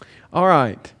All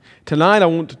right. Tonight I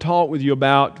want to talk with you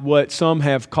about what some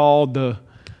have called the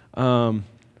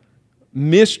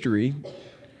mystery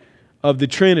of the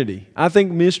Trinity. I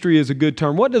think mystery is a good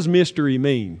term. What does mystery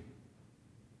mean?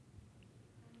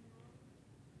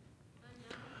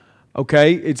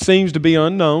 Okay, it seems to be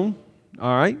unknown,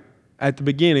 all right, at the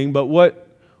beginning, but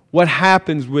what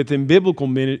happens within biblical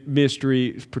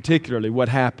mystery, particularly what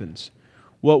happens?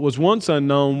 What was once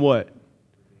unknown, what?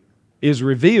 Is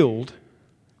revealed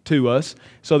to us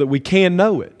so that we can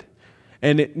know it.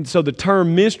 And so the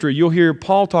term mystery, you'll hear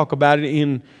Paul talk about it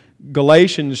in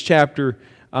Galatians chapter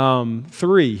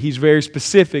 3. He's very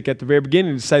specific at the very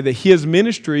beginning to say that his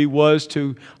ministry was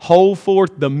to hold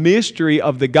forth the mystery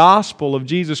of the gospel of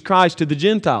Jesus Christ to the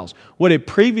Gentiles. What had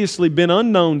previously been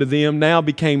unknown to them now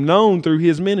became known through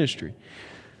his ministry.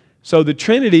 So the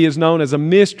Trinity is known as a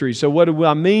mystery. So what do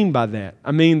I mean by that?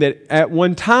 I mean that at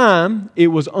one time it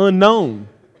was unknown,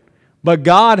 but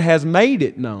God has made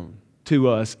it known to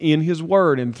us in His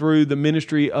Word and through the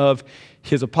ministry of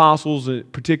His apostles,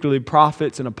 particularly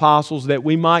prophets and apostles, that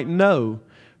we might know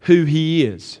who He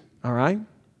is. All right?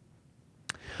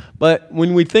 But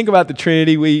when we think about the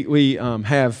Trinity, we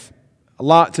have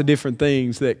lots of different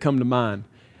things that come to mind.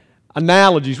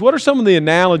 Analogies. What are some of the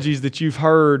analogies that you've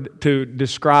heard to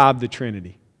describe the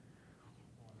Trinity?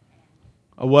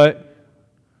 A what?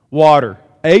 Water.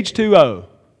 H2O.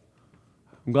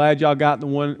 I'm glad y'all got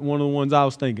one of the ones I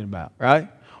was thinking about, right?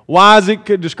 Why is it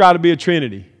described to be a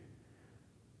Trinity?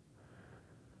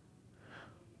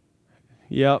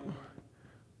 Yep.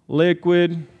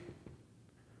 Liquid,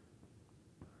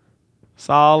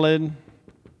 solid,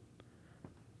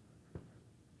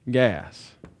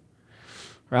 gas.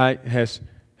 Right? It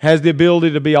has the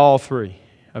ability to be all three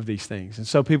of these things. And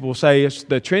so people will say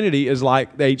the Trinity is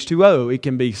like the H2O. It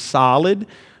can be solid,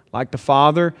 like the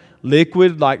Father,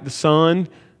 liquid, like the Son,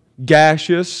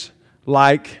 gaseous,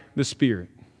 like the Spirit.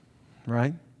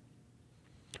 Right?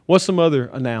 What's some other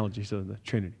analogies of the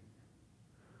Trinity?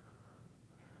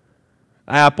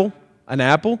 Apple. An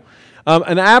apple.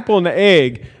 An apple and an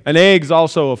egg. An egg is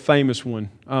also a famous one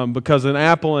because an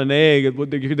apple and an egg,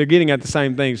 they're getting at the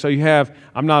same thing. So you have,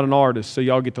 I'm not an artist, so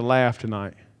y'all get to laugh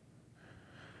tonight.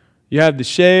 You have the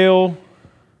shell.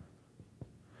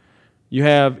 You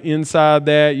have inside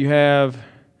that, you have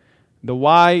the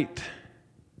white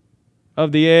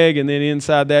of the egg, and then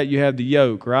inside that you have the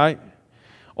yolk, right?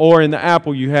 Or in the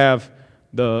apple you have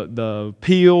the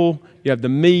peel, you have the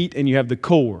meat, and you have the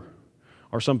core.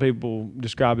 Or some people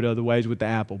describe it other ways with the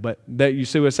apple. But that you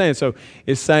see what it's saying. So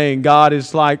it's saying God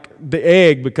is like the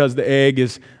egg because the egg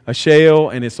is a shell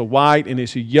and it's a white and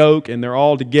it's a yolk and they're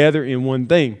all together in one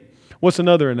thing. What's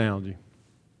another analogy?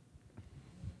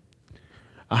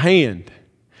 A hand.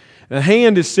 A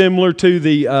hand is similar to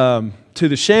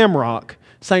the shamrock.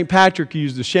 St. Patrick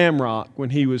used the shamrock when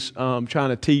he was trying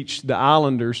to teach the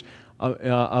islanders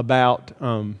about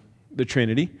the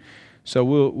Trinity. So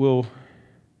we'll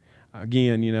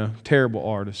again, terrible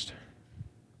artist.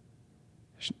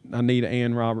 I need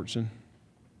Ann Robertson.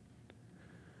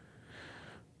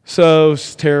 So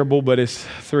it's terrible, but it's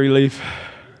 3-leaf.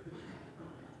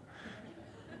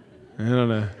 I don't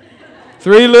know.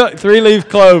 3-leaf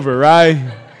clover, right?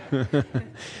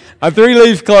 A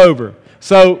 3-leaf clover.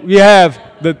 So you have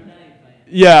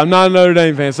I'm not a Notre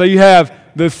Dame fan. So you have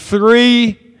the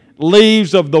 3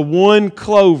 leaves of the one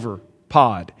clover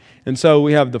pod. And so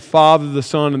we have the Father, the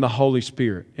Son, and the Holy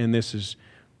Spirit. And this is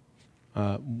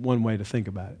one way to think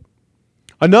about it.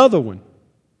 Another one,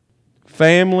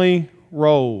 family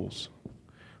roles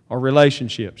or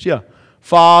relationships. Yeah,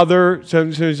 father, so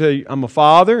you say, I'm a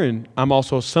father, and I'm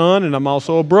also a son, and I'm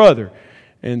also a brother.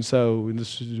 And so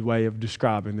this is a way of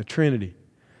describing the Trinity.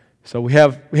 So we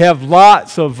have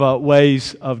lots of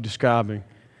ways of describing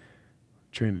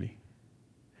Trinity.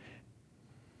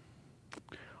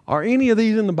 Are any of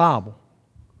these in the Bible?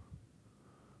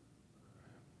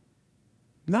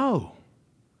 No.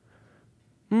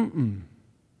 And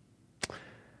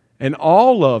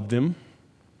all of them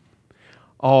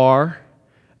are,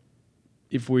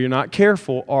 if we're not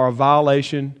careful, are a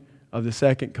violation of the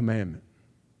second commandment.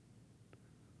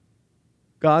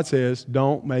 God says,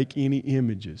 don't make any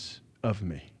images of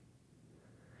me.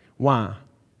 Why?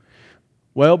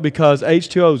 Well, because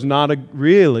H2O is not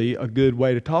really a good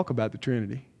way to talk about the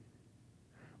Trinity.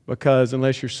 Because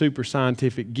unless you're super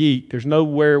scientific geek, there's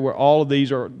nowhere where all of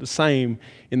these are the same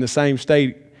in the same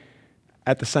state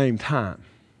at the same time.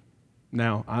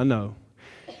 Now, I know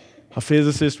a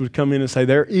physicist would come in and say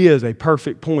there is a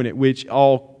perfect point at which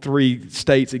all 3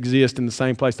 states exist in the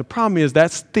same place. The problem is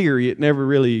that's theory. It never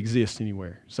really exists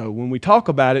anywhere. So when we talk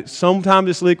about it, sometimes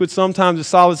it's liquid, sometimes it's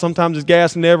solid, sometimes it's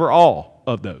gas, never all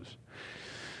of those.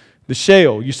 The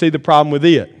shell, you see the problem with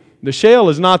it. The shell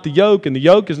is not the yolk, and the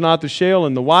yolk is not the shell,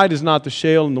 and the white is not the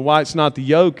shell, and the white's not the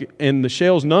yolk, and the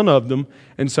shell's none of them.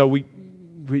 And so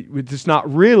it's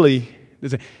not really.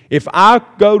 If I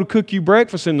go to cook you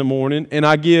breakfast in the morning, and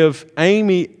I give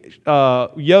Amy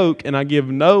yolk, and I give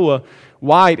Noah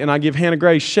white, and I give Hannah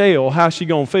Grace shell, how's she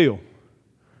going to feel?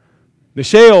 The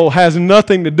shell has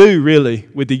nothing to do really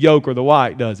with the yolk or the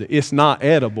white, does it? It's not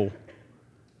edible.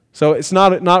 So it's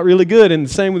not really good. And the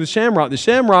same with the shamrock. The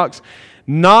shamrock's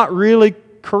not really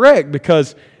correct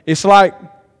because it's like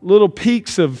little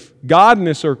peaks of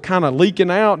godness are kind of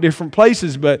leaking out different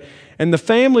places. And the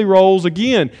family roles,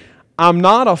 again, I'm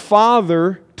not a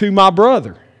father to my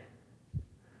brother.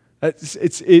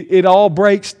 It all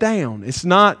breaks down. It's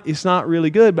not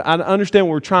really good, but I understand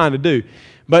what we're trying to do.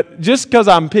 But just because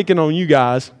I'm picking on you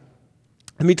guys,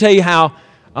 let me tell you how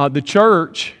the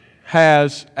church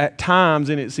has, at times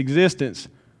in its existence,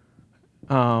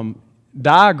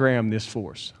 diagrammed this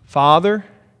for us. Father,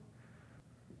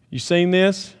 you seen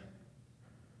this?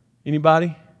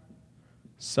 Anybody?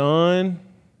 Son.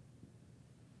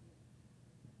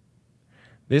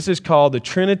 This is called the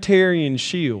Trinitarian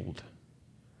shield.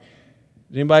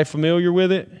 Is anybody familiar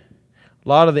with it? A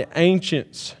lot of the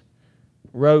ancients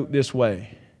wrote this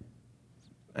way.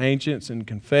 Ancients and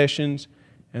confessions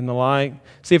and the like.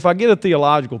 See, if I get a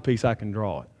theological piece, I can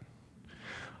draw it.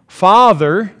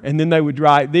 Father, and then they would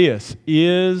write this,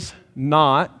 is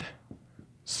not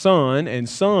Son, and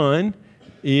Son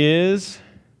is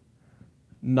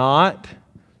not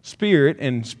Spirit,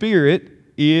 and Spirit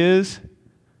is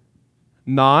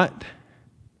not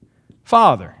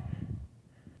Father.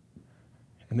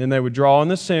 And then they would draw in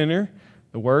the center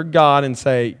the word God and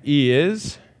say,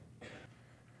 is.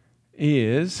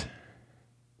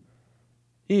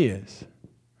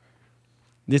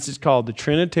 This is called the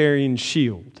Trinitarian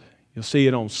shield. You'll see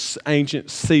it on ancient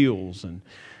seals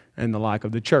and the like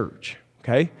of the church.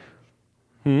 Okay?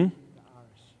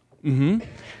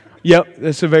 Yep,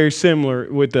 that's a very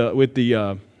similar with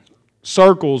the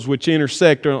circles which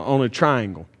intersect on a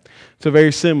triangle. It's a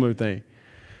very similar thing.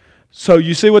 So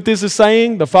you see what this is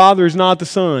saying? The Father is not the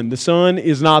Son. The Son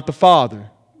is not the Father.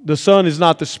 The Son is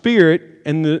not the Spirit,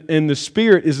 and the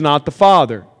Spirit is not the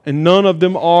Father. And none of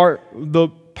them are the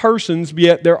persons,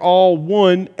 yet they're all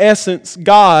one essence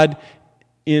God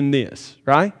in this,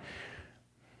 right?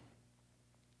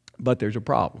 But there's a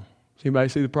problem. Does anybody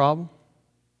see the problem?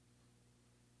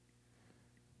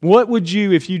 What would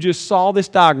you, if you just saw this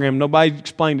diagram, nobody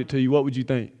explained it to you, what would you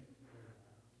think?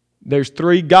 There's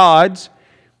three gods.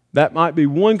 That might be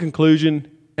one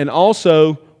conclusion. And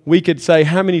also, we could say,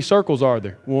 how many circles are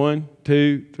there? 1,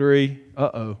 2, 3.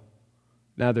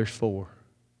 Now there's 4.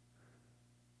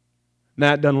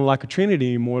 Now it doesn't look like a trinity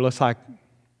anymore. It looks like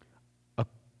a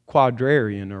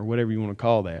quadrarian or whatever you want to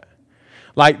call that.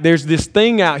 Like there's this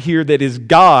thing out here that is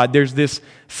God. There's this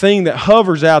thing that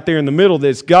hovers out there in the middle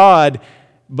that's God.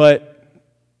 But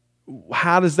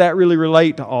how does that really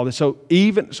relate to all this? So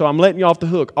I'm letting you off the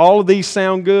hook. All of these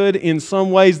sound good. In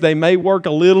some ways they may work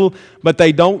a little, but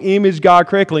they don't image God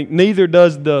correctly. Neither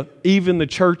does even the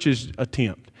church's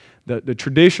attempt, the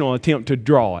traditional attempt to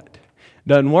draw it.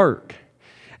 Doesn't work.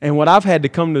 And what I've had to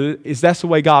come to is that's the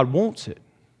way God wants it.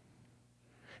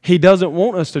 He doesn't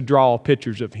want us to draw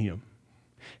pictures of Him.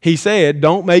 He said,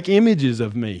 don't make images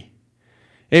of me.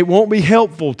 It won't be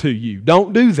helpful to you.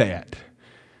 Don't do that.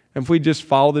 And if we just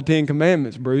follow the 10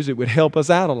 Commandments, Bruce, it would help us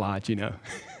out a lot, you know.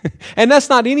 And that's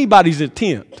not anybody's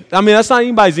intent. That's not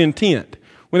anybody's intent.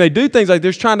 When they do things like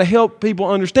this, trying to help people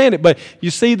understand it. But you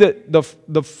see that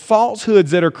the falsehoods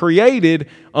that are created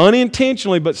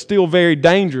unintentionally, but still very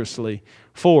dangerously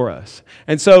for us.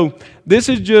 And so this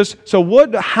is just,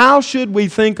 how should we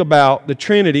think about the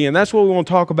Trinity? And that's what we want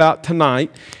to talk about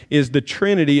tonight, is the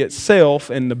Trinity itself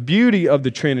and the beauty of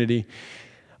the Trinity.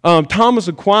 Thomas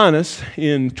Aquinas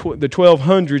in the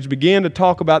 1200s began to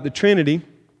talk about the Trinity,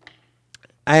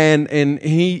 and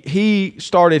he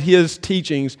started his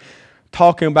teachings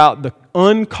talking about the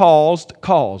uncaused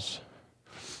cause.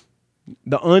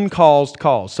 The uncaused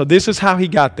cause. So this is how he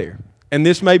got there. And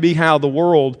this may be how the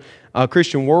world,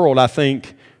 Christian world, I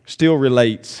think, still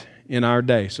relates in our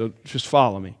day. So just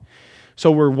follow me.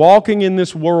 So we're walking in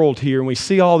this world here, and we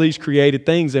see all these created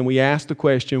things, and we ask the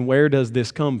question, where does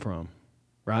this come from?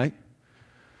 Right?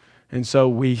 And so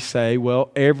we say,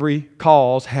 well, every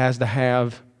cause has to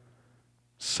have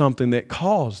something that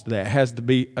caused that. It has to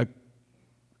be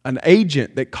an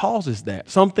agent that causes that.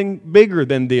 Something bigger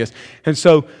than this. And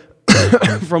so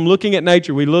from looking at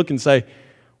nature, we look and say,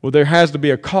 well, there has to be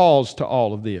a cause to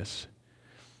all of this.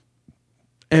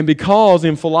 And because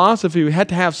in philosophy we had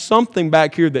to have something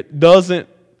back here that doesn't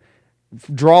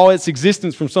draw its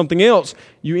existence from something else,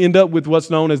 you end up with what's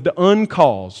known as the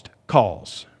uncaused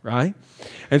cause, right?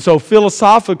 And so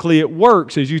philosophically it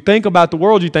works. As you think about the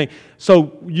world, you think,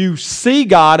 so you see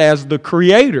God as the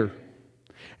creator.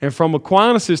 And from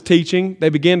Aquinas' teaching, they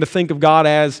began to think of God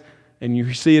as, and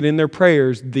you see it in their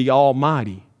prayers, the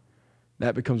Almighty.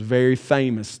 That becomes very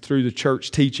famous through the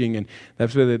church teaching, and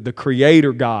that's where the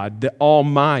creator God, the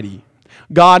Almighty.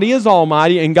 God is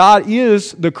Almighty, and God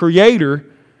is the creator,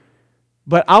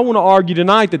 but I want to argue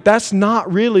tonight that that's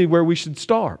not really where we should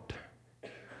start.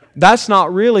 That's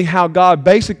not really how God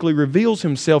basically reveals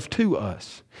Himself to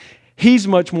us. He's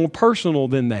much more personal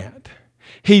than that.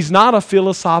 He's not a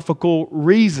philosophical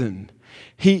reason.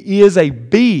 He is a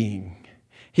being.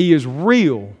 He is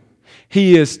real.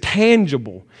 He is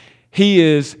tangible. He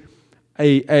is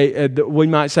we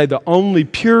might say, the only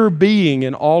pure being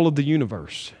in all of the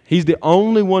universe. He's the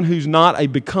only one who's not a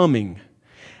becoming.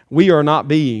 We are not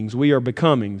beings. We are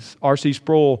becomings. R.C.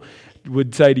 Sproul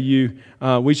would say to you,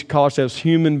 we should call ourselves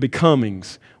human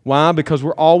becomings. Why? Because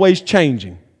we're always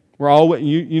changing. We're always,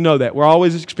 you know that. We're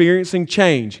always experiencing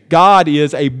change. God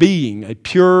is a being, a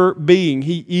pure being.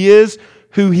 He is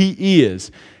who He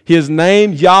is. His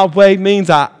name, Yahweh, means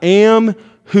I am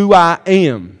who I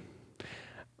am.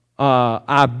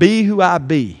 I be who I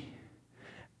be.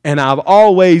 And I've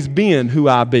always been who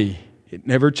I be. It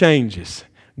never changes.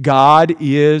 God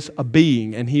is a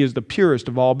being, and He is the purest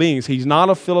of all beings. He's not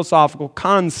a philosophical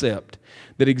concept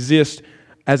that exists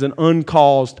as an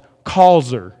uncaused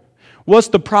causer. What's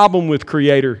the problem with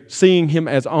Creator, seeing Him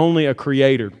as only a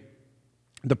creator?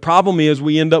 The problem is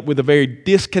we end up with a very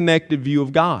disconnected view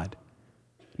of God.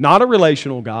 Not a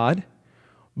relational God,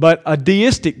 but a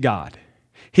deistic God.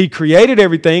 He created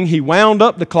everything, He wound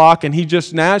up the clock, and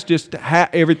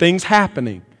everything's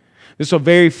happening. This is a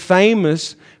very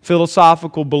famous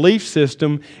philosophical belief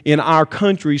system in our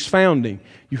country's founding.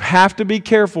 You have to be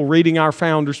careful reading our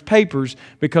founders' papers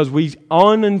because we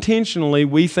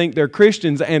unintentionally think they're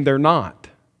Christians and they're not.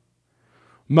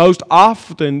 Most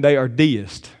often they are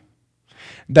deists.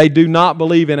 They do not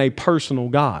believe in a personal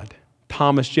God.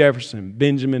 Thomas Jefferson,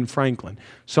 Benjamin Franklin,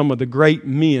 some of the great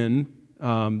men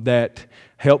that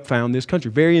helped found this country.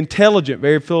 Very intelligent,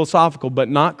 very philosophical, but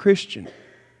not Christian.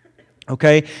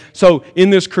 Okay? So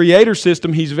in this creator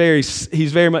system, he's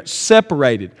very much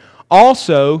separated.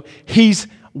 Also, he's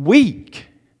weak.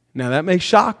 Now that may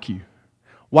shock you.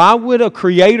 Why would a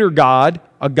creator God,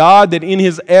 a God that in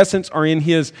His essence or in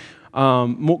His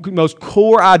most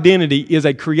core identity is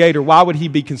a creator, why would He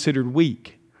be considered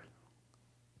weak?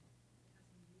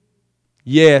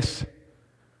 Yes.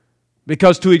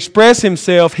 Because to express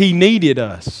Himself, He needed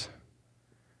us.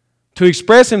 To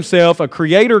express Himself, a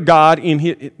creator God,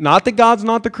 not that God's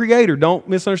not the creator, don't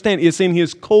misunderstand, it's in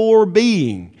His core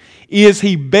being. Is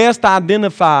He best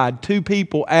identified to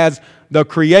people as the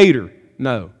creator?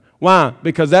 No. Why?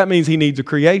 Because that means He needs a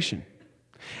creation.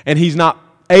 And He's not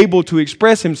able to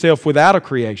express Himself without a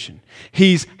creation.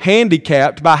 He's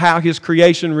handicapped by how His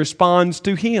creation responds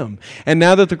to Him. And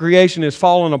now that the creation has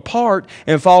fallen apart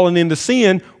and fallen into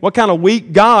sin, what kind of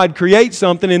weak God creates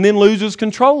something and then loses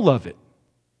control of it?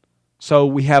 So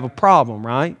we have a problem,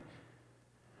 right?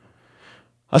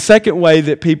 A second way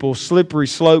that people slippery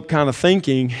slope kind of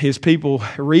thinking is people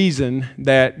reason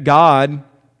that God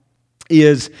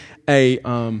is a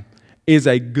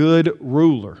good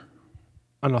ruler,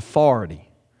 an authority.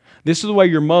 This is the way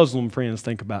your Muslim friends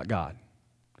think about God.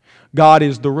 God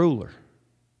is the ruler,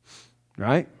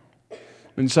 right?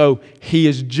 And so He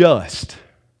is just.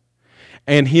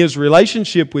 And His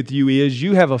relationship with you is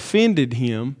you have offended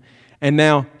Him, and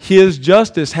now His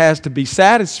justice has to be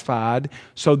satisfied.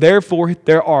 So therefore,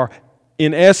 there are,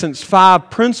 in essence,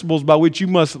 5 principles by which you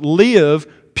must live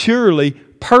purely,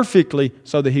 perfectly,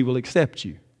 so that He will accept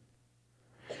you.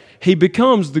 He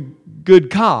becomes the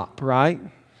good cop, right?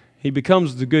 He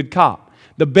becomes the good cop.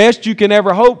 The best you can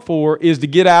ever hope for is to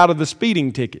get out of the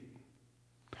speeding ticket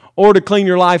or to clean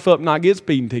your life up and not get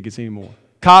speeding tickets anymore.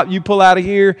 Cop, you pull out of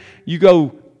here, you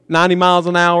go 90 miles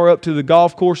an hour up to the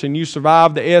golf course and you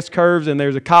survive the S-curves and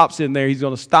there's a cop sitting there, he's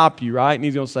going to stop you, right? And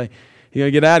he's going to say, you're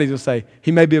going to get out, he's going to say,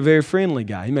 he may be a very friendly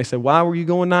guy. He may say, why were you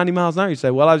going 90 miles an hour? You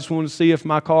say, well, I just wanted to see if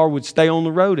my car would stay on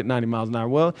the road at 90 miles an hour.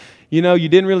 Well, you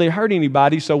didn't really hurt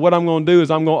anybody, so what I'm going to do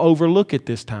is I'm going to overlook it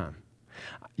this time.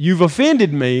 You've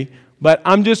offended me, but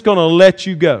I'm just going to let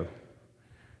you go.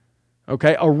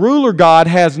 Okay? A ruler God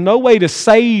has no way to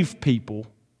save people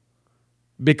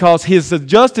because His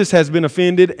justice has been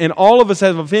offended and all of us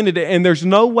have offended it, and there's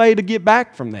no way to get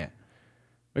back from that.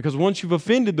 Because once you've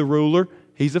offended the ruler,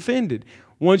 He's offended.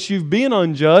 Once you've been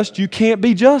unjust, you can't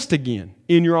be just again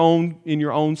in your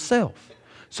own self.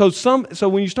 So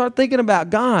when you start thinking about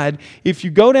God, if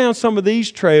you go down some of these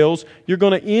trails, you're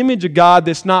going to image a God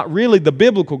that's not really the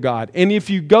biblical God. And if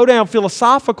you go down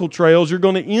philosophical trails, you're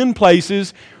going to end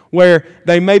places where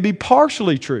they may be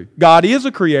partially true. God is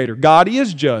a creator. God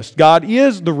is just. God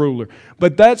is the ruler.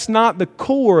 But that's not the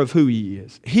core of who He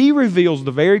is. He reveals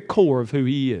the very core of who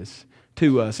He is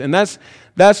to us. And that's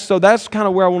kind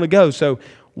of where I want to go. So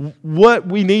what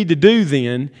we need to do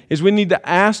then is we need to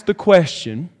ask the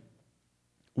question,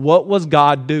 what was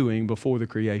God doing before the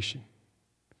creation?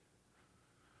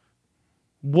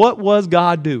 What was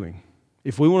God doing?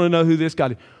 If we want to know who this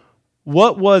God is,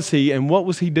 what was He and what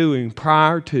was He doing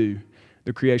prior to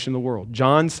the creation of the world?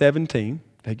 John 17.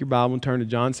 Take your Bible and turn to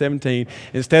John 17.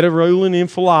 Instead of ruling in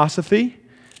philosophy,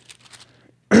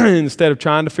 instead of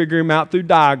trying to figure Him out through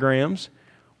diagrams,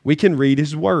 we can read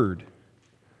His Word.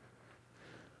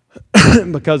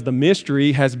 Because the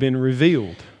mystery has been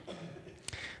revealed.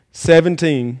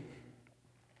 17,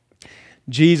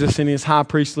 Jesus in His high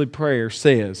priestly prayer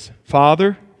says,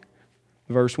 Father,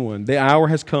 verse 1, the hour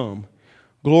has come.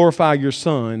 Glorify your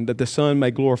Son, that the Son may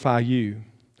glorify you.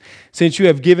 Since you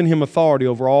have given Him authority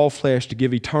over all flesh to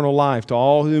give eternal life to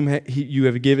all whom you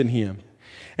have given Him.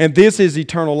 And this is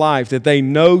eternal life, that they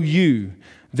know you,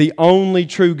 the only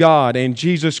true God, and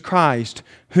Jesus Christ,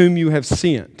 whom you have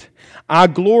sent. I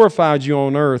glorified you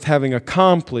on earth, having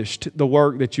accomplished the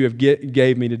work that you have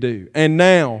gave me to do. And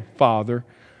now, Father,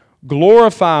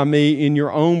 glorify me in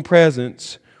your own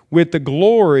presence with the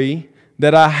glory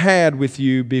that I had with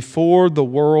you before the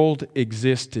world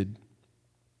existed.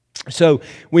 So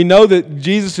we know that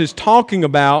Jesus is talking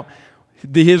about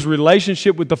His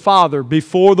relationship with the Father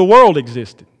before the world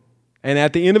existed. And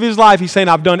at the end of His life, He's saying,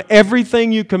 I've done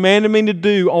everything you commanded me to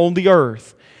do on the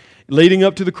earth. Leading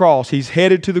up to the cross. He's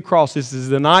headed to the cross. This is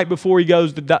the night before He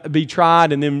goes to be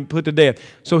tried and then put to death.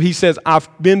 So He says, I've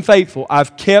been faithful.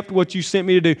 I've kept what you sent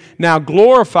me to do. Now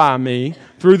glorify me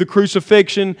through the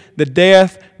crucifixion, the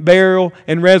death, burial,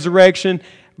 and resurrection.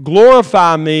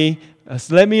 Glorify me.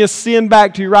 Let me ascend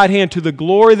back to your right hand to the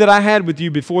glory that I had with you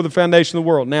before the foundation of the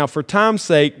world. Now, for time's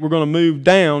sake, we're going to move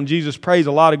down. Jesus prays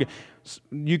a lot of...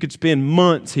 You could spend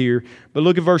months here. But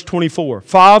look at verse 24.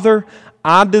 Father,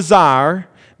 I desire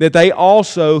that they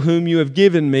also whom you have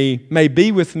given me may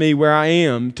be with me where I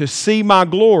am, to see my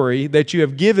glory that you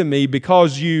have given me,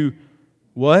 because you,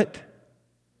 what?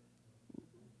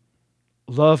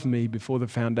 Love me before the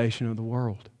foundation of the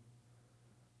world.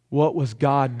 What was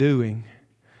God doing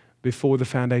before the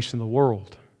foundation of the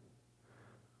world?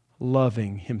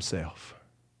 Loving Himself.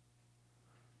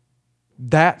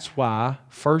 That's why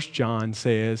 1 John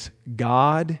says,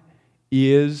 God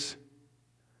is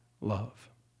love.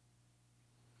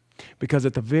 Because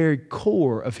at the very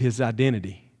core of His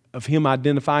identity, of Him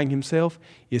identifying Himself,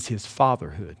 is His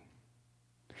fatherhood.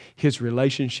 His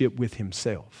relationship with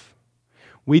Himself.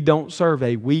 We don't serve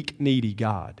a weak, needy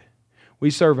God. We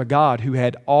serve a God who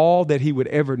had all that He would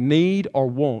ever need or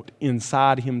want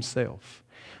inside Himself.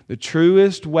 The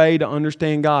truest way to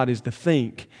understand God is to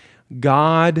think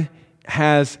God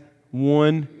has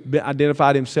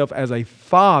identified Himself as a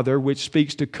father, which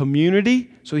speaks to community.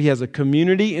 So He has a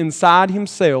community inside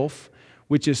Himself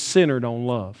which is centered on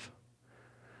love.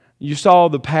 You saw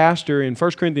the pastor in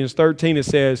 1 Corinthians 13, it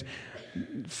says,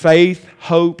 faith,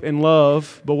 hope, and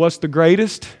love. But what's the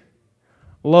greatest?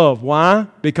 Love. Why?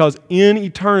 Because in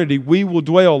eternity we will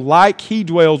dwell like He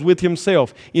dwells with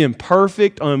Himself, in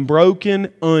perfect,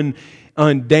 unbroken,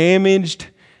 undamaged,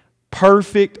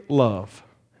 perfect love.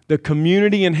 The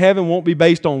community in heaven won't be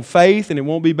based on faith, and it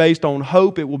won't be based on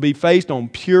hope. It will be based on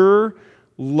pure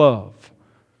love.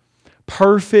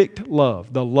 Perfect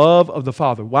love. The love of the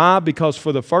Father. Why? Because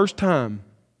for the first time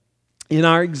in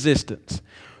our existence,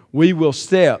 we will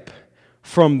step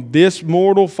from this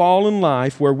mortal fallen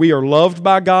life where we are loved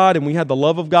by God and we have the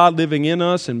love of God living in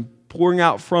us and pouring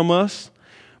out from us,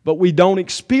 but we don't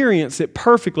experience it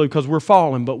perfectly because we're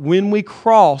fallen. But when we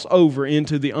cross over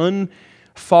into the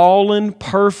unfallen,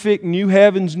 perfect, new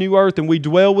heavens, new earth, and we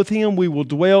dwell with Him, we will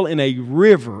dwell in a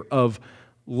river of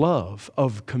love,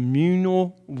 of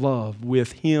communal love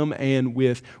with Him and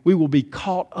we will be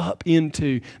caught up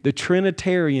into the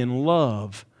Trinitarian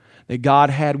love that God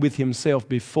had with Himself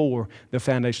before the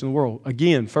foundation of the world.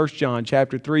 Again, 1 John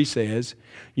chapter 3 says,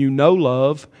 you know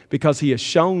love because He has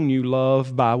shown you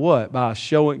love by what? By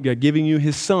giving you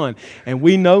His Son. And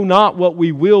we know not what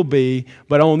we will be,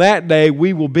 but on that day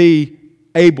we will be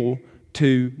able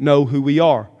to know who we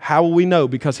are. How will we know?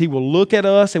 Because He will look at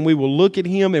us and we will look at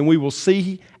Him and we will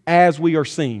see as we are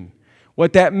seen.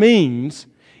 What that means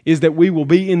is that we will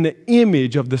be in the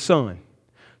image of the Son.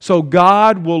 So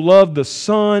God will love the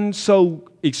Son so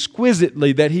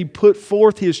exquisitely that He put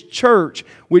forth His church,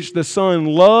 which the Son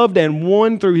loved and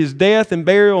won through His death and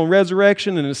burial and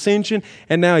resurrection and ascension,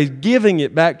 and now He's giving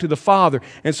it back to the Father.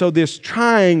 And so this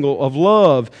triangle of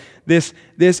love, this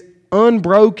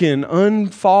unbroken,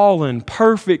 unfallen,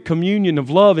 perfect communion of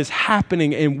love is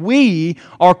happening, and we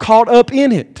are caught up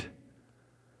in it.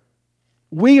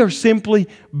 We are simply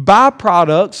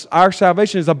byproducts. Our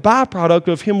salvation is a byproduct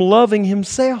of Him loving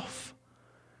Himself.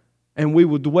 And we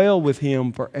will dwell with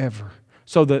Him forever.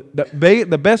 So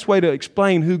the best way to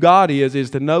explain who God is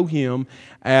to know Him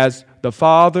as the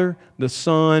Father, the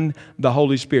Son, the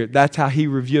Holy Spirit. That's how He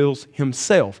reveals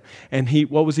Himself. And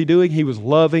what was He doing? He was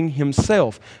loving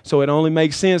Himself. So it only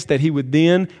makes sense that He would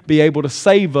then be able to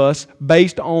save us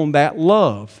based on that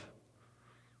love.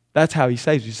 That's how He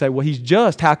saves us. You say, well, He's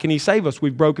just. How can He save us?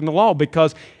 We've broken the law.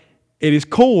 Because at His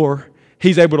core,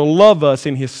 He's able to love us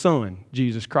in His Son,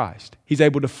 Jesus Christ. He's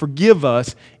able to forgive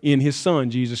us in His Son,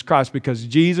 Jesus Christ, because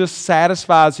Jesus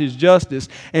satisfies His justice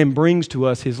and brings to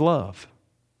us His love.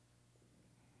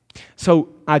 So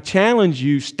I challenge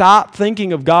you, stop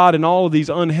thinking of God in all of these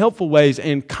unhelpful ways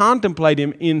and contemplate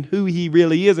Him in who He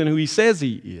really is and who He says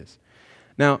He is.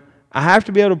 Now, I have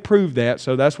to be able to prove that,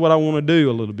 so that's what I want to do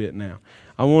a little bit now.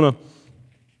 I want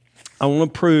to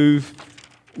prove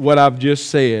what I've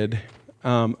just said.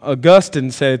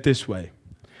 Augustine said it this way.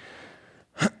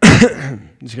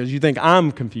 It's because you think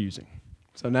I'm confusing.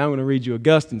 So now I'm going to read you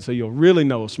Augustine so you'll really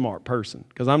know a smart person,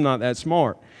 because I'm not that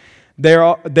smart. There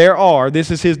are, this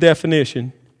is his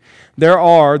definition, there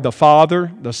are the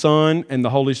Father, the Son, and the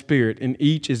Holy Spirit, and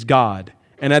each is God.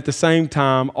 And at the same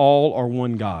time, all are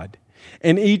one God.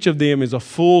 And each of them is a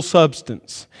full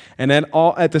substance. And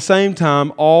at the same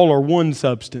time, all are one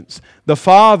substance. The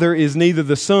Father is neither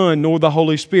the Son nor the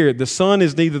Holy Spirit. The Son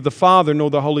is neither the Father nor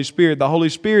the Holy Spirit. The Holy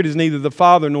Spirit is neither the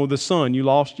Father nor the Son. You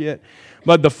lost yet?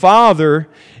 But the Father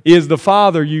is the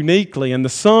Father uniquely, and the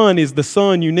Son is the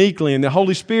Son uniquely, and the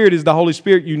Holy Spirit is the Holy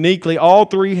Spirit uniquely. All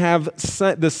three have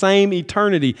the same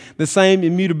eternity, the same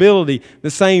immutability,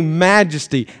 the same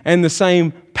majesty, and the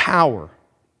same power.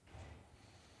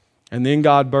 And then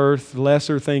God birthed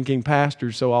lesser thinking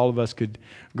pastors so all of us could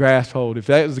grasp hold. If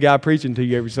that was the guy preaching to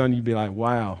you every Sunday, you'd be like,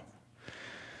 wow.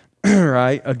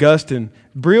 Right? Augustine,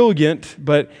 brilliant,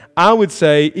 but I would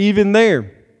say even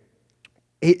there,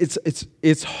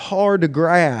 it's hard to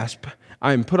grasp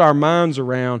and put our minds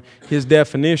around his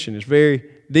definition. It's very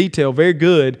detailed, very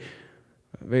good,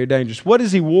 very dangerous. What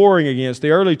is he warring against?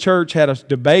 The early church had a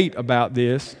debate about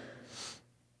this.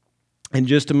 And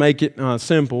just to make it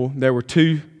simple, there were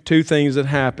two things that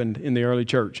happened in the early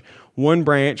church. One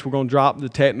branch, we're going to drop the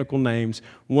technical names,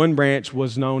 one branch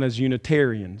was known as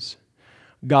Unitarians.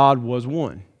 God was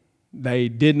one. They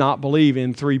did not believe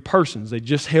in three persons. They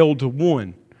just held to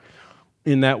one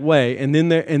in that way. And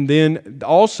then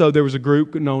also there was a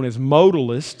group known as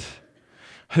Modalists,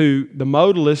 who the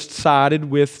Modalists sided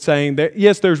with saying that,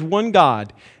 yes, there's one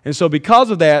God. And so because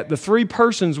of that, the three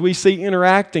persons we see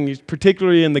interacting,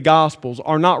 particularly in the Gospels,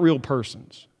 are not real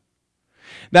persons.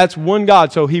 That's one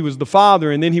God. So He was the Father,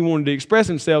 and then He wanted to express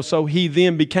Himself, so He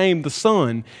then became the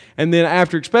Son. And then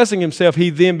after expressing Himself, He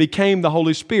then became the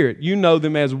Holy Spirit. You know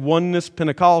them as Oneness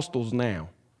Pentecostals now.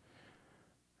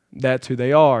 That's who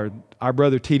they are. Our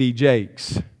brother T.D.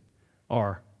 Jakes,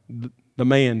 or the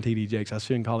man T.D. Jakes. I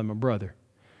shouldn't call him a brother.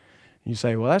 You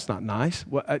say, well, that's not nice.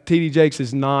 Well, T.D. Jakes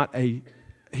is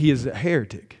he is a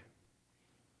heretic.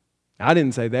 I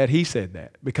didn't say that. He said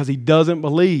that because he doesn't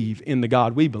believe in the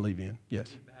God we believe in. Yes.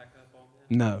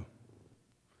 No.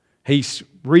 He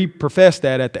re-professed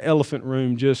that at the Elephant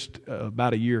Room just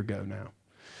about a year ago now.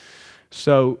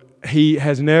 So he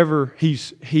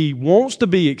wants to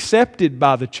be accepted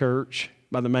by the church,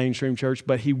 by the mainstream church,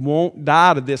 but he won't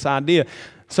die to this idea.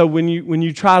 So when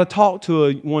you try to talk to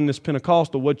a Oneness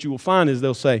Pentecostal, what you will find is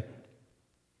they'll say,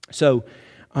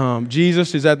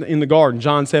 Jesus is in the garden,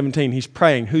 John 17, He's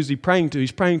praying. Who's He praying to?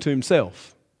 He's praying to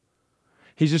Himself.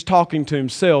 He's just talking to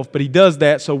Himself, but He does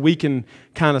that so we can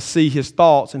kind of see His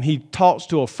thoughts. And He talks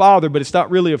to a Father, but it's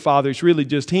not really a Father, it's really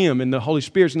just Him. And the Holy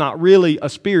Spirit's not really a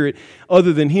spirit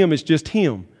other than Him, it's just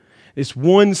Him. It's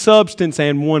one substance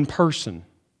and one person.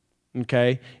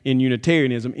 Okay, in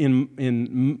Unitarianism.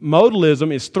 In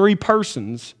modalism, it's three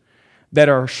persons that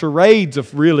are charades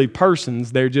of really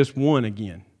persons. They're just one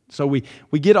again. So we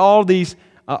get all these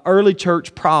early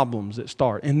church problems that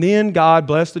start. And then God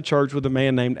blessed the church with a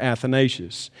man named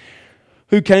Athanasius,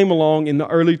 who came along in the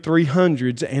early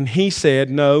 300s, and he said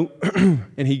no,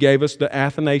 and he gave us the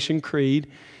Athanasian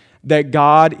Creed, that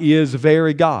God is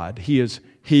very God. He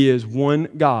is one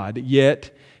God,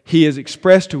 yet He is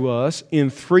expressed to us in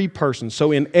three persons.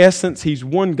 So in essence, He's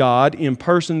one God. In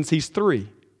persons, He's three.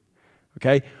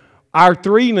 Okay? Our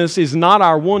threeness is not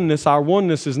our oneness. Our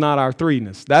oneness is not our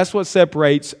threeness. That's what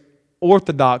separates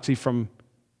orthodoxy from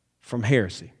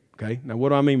heresy. Okay? Now, what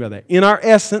do I mean by that? In our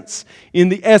essence, in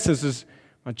the essences,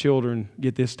 my children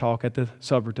get this talk at the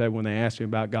supper table when they ask me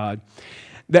about God.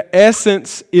 The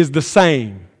essence is the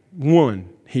same. One.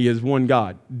 He is one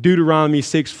God. Deuteronomy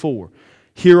 6:4.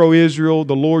 Hear, O Israel,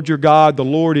 the Lord your God, the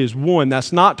Lord is one.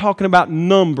 That's not talking about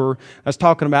number. That's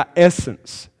talking about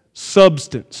essence,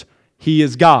 substance. He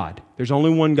is God. There's only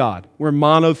one God. We're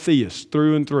monotheists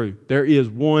through and through. There is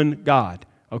one God.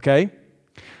 Okay?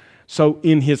 So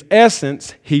in His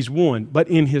essence, He's one. But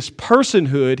in His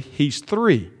personhood, He's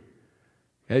three.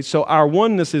 Okay? So our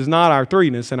oneness is not our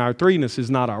threeness, and our threeness is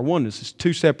not our oneness. It's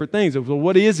two separate things. Well,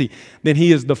 what is He? Then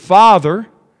He is the Father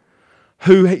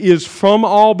who is from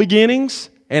all beginnings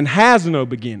and has no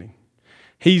beginning.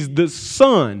 He's the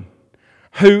Son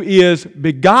who is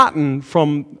begotten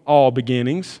from all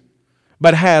beginnings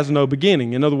but has no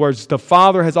beginning. In other words, the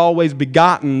Father has always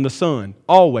begotten the Son.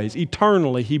 Always.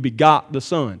 Eternally, He begot the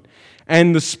Son.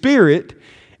 And the Spirit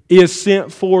is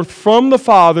sent forth from the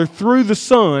Father through the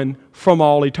Son from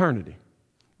all eternity.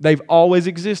 They've always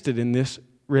existed in this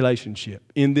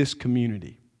relationship, in this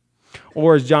community.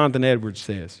 Or as Jonathan Edwards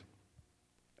says,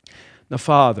 the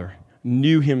Father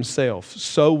knew Himself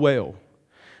so well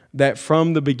that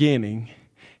from the beginning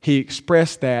He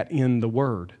expressed that in the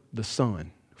Word, the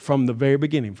Son. From the very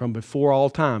beginning, from before all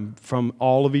time, from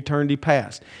all of eternity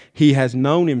past, He has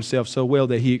known Himself so well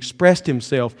that He expressed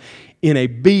Himself in a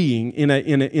being, in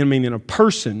a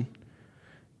person,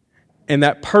 and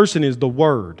that person is the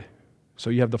Word. So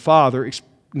you have the Father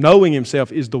knowing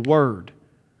Himself is the Word.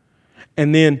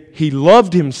 And then He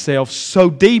loved Himself so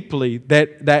deeply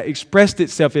that expressed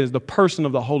itself as the person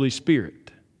of the Holy Spirit.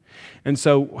 And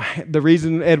so the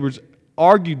reason Edwards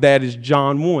argued that is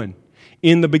John 1.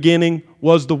 In the beginning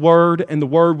was the Word, and the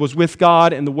Word was with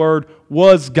God, and the Word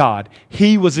was God.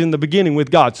 He was in the beginning with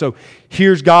God. So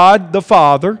here's God the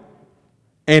Father,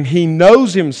 and He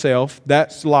knows Himself.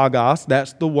 That's Logos,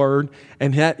 that's the Word,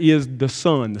 and that is the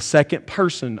Son, the second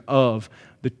person of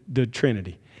the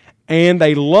Trinity. And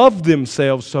they love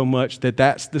themselves so much that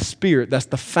that's the Spirit. That's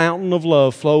the fountain of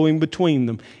love flowing between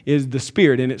them is the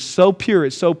Spirit. And it's so pure,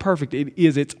 it's so perfect, it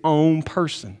is its own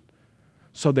person.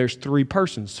 So there's three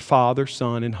persons, Father,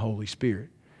 Son, and Holy Spirit.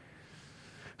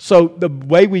 So the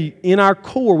way in our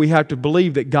core, we have to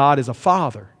believe that God is a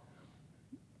Father.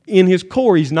 In His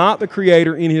core, He's not the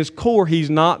Creator. In His core, He's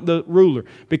not the ruler.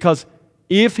 Because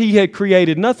if He had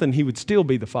created nothing, He would still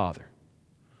be the Father.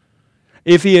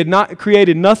 If He had not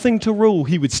created nothing to rule,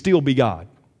 He would still be God.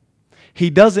 He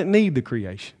doesn't need the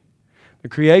creation. The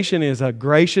creation is a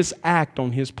gracious act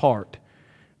on His part.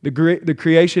 The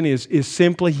creation is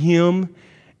simply Him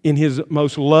in His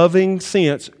most loving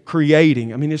sense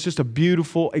creating. I mean, it's just a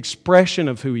beautiful expression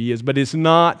of who He is, but it's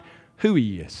not who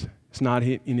He is. It's not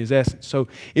in His essence. So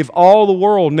if all the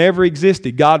world never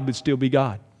existed, God would still be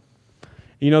God.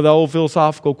 You know the old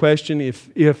philosophical question,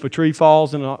 if a tree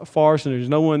falls in a forest and there's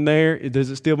no one there,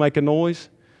 does it still make a noise?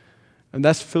 And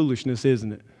that's foolishness,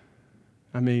 isn't it?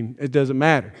 I mean, it doesn't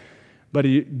matter. But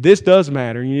this does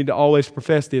matter. You need to always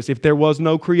profess this. If there was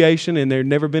no creation and there had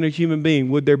never been a human being,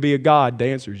 would there be a God? The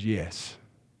answer is yes.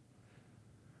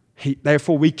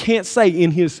 Therefore, we can't say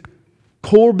in His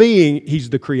core being He's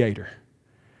the Creator.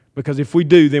 Because if we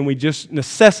do, then we just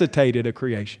necessitated a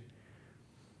creation.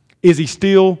 Is He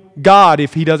still God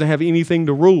if He doesn't have anything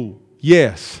to rule?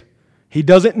 Yes. He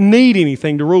doesn't need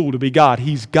anything to rule to be God.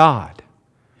 He's God.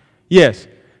 Yes.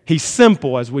 He's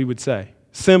simple, as we would say.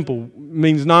 Simple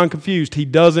means non-confused. He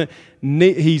doesn't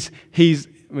need, we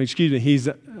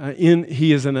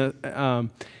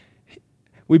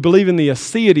believe in the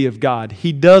aseity of God.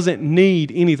 He doesn't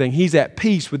need anything. He's at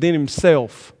peace within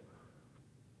Himself.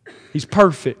 He's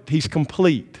perfect. He's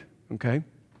complete. Okay?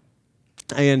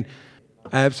 And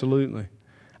absolutely.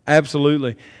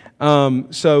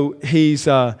 So He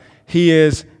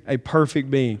is a perfect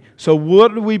being. So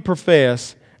what do we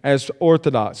profess as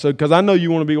Orthodox? So, because I know you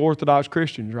want to be Orthodox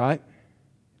Christians, right?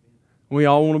 We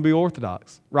all want to be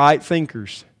Orthodox, right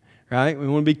thinkers, right? We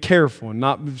want to be careful and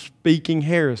not speaking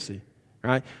heresy,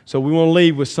 right? So we want to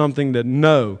leave with something to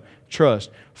know, trust.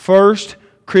 First,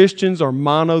 Christians are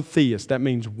monotheists. That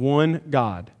means one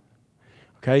God.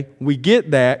 Okay? We get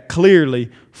that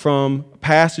clearly from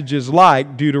passages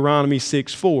like Deuteronomy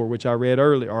 6:4, which I read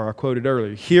earlier, or I quoted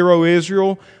earlier. Hear, O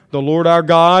Israel, the Lord our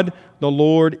God, the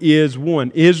Lord is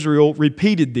one. Israel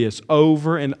repeated this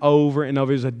over and over and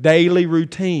over. It was a daily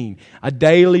routine, a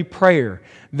daily prayer.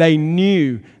 They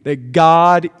knew that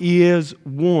God is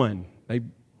one. They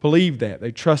believed that.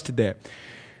 They trusted that.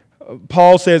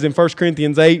 Paul says in 1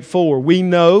 Corinthians 8:4, we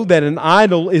know that an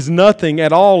idol is nothing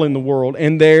at all in the world,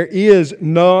 and there is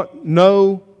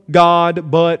no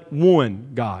God but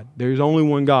one God. There is only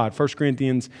one God. 1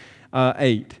 Corinthians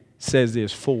 8 says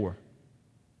this, 4.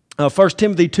 1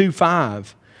 Timothy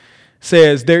 2:5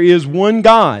 says, there is one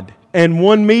God and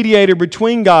one mediator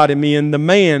between God and men, the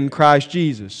man Christ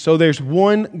Jesus. So there's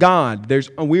one God.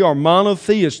 We are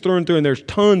monotheists through and through, and there's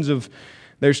tons of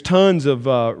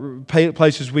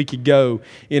places we could go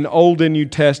in Old and New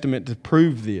Testament to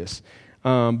prove this.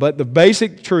 But the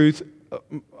basic truth,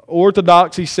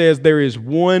 Orthodoxy says there is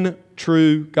one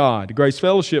true God. Grace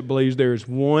Fellowship believes there is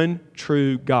one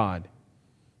true God.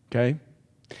 Okay?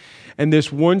 And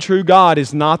this one true God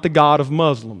is not the God of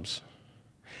Muslims.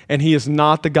 And He is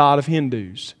not the God of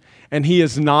Hindus. And He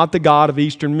is not the God of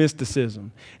Eastern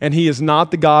mysticism. And He is not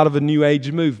the God of a New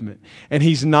Age movement. And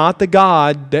He's not the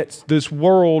God that this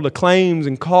world acclaims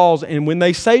and calls. And when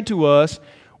they say to us,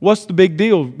 what's the big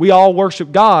deal? We all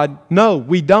worship God. No,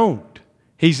 we don't.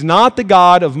 He's not the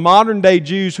God of modern day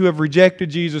Jews who have rejected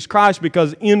Jesus Christ,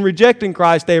 because in rejecting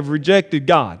Christ they have rejected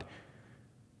God.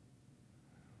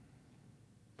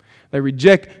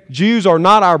 Jews are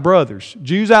not our brothers.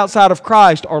 Jews outside of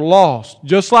Christ are lost.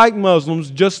 Just like Muslims,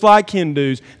 just like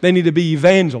Hindus, they need to be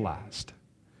evangelized.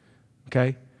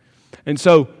 Okay? And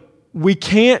so we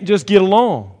can't just get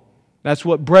along. That's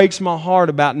what breaks my heart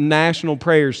about national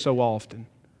prayers so often,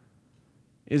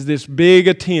 is this big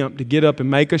attempt to get up and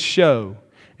make a show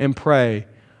and pray.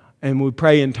 And we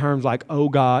pray in terms like, oh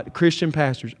God, Christian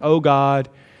pastors, oh God.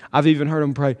 I've even heard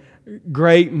them pray,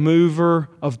 great mover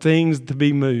of things to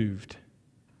be moved.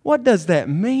 What does that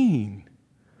mean?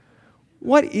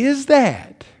 What is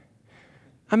that?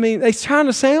 I mean, they trying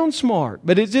to sound smart,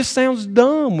 but it just sounds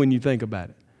dumb when you think about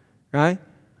it, right?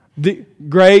 The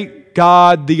great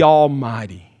God, the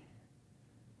Almighty.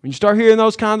 When you start hearing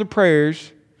those kinds of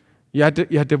prayers, you have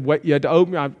to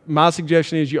open. My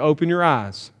suggestion is you open your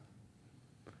eyes,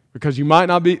 because you might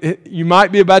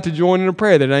be about to join in a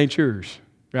prayer that ain't yours,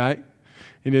 right?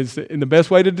 And the best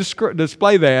way to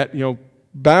display that,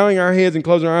 bowing our heads and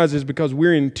closing our eyes, is because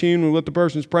we're in tune with what the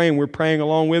person's praying. We're praying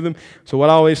along with them. So what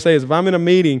I always say is, if I'm in a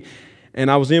meeting,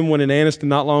 and I was in one in Anniston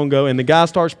not long ago, and the guy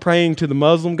starts praying to the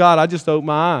Muslim God, I just open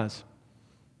my eyes,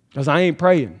 because I ain't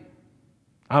praying.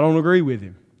 I don't agree with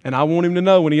him. And I want him to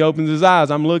know when he opens his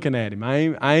eyes, I'm looking at him.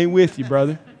 I ain't with you,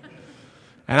 brother.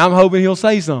 And I'm hoping he'll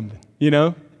say something,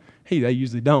 They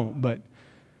usually don't, but...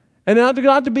 And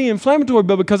not to be inflammatory,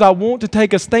 but because I want to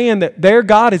take a stand that their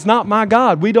God is not my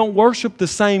God. We don't worship the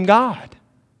same God.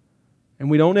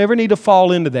 And we don't ever need to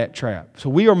fall into that trap. So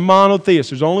we are monotheists.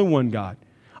 There's only one God.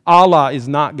 Allah is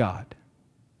not God.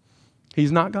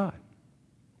 He's not God.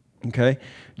 Okay?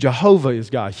 Jehovah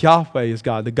is God. Yahweh is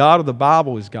God. The God of the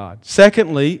Bible is God.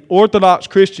 Secondly, Orthodox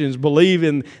Christians believe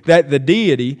in that the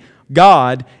deity,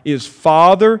 God, is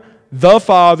Father, the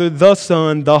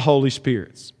Son, the Holy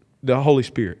Spirit. The Holy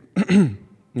Spirit.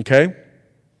 Okay?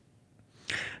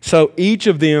 So each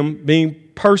of them, being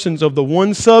persons of the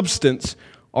one substance,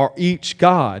 are each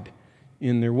God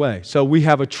in their way. So we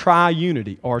have a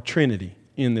triunity or Trinity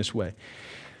in this way.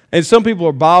 And some people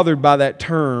are bothered by that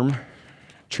term,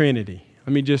 Trinity.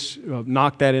 Let me just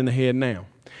knock that in the head now.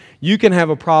 You can have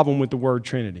a problem with the word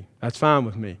Trinity. That's fine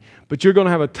with me. But you're going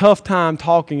to have a tough time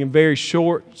talking in very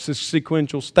short,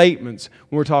 sequential statements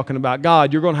when we're talking about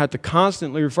God. You're going to have to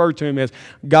constantly refer to Him as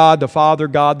God the Father,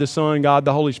 God the Son, God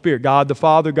the Holy Spirit. God the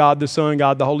Father, God the Son,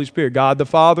 God the Holy Spirit. God the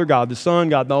Father, God the Son,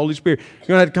 God the Holy Spirit. You're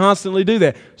going to have to constantly do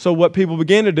that. So what people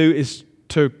begin to do is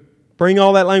to bring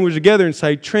all that language together and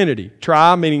say Trinity.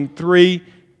 Tri meaning three.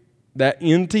 That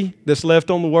entity that's left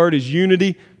on the word is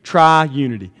unity,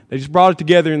 tri-unity. They just brought it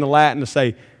together in the Latin to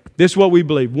say, this is what we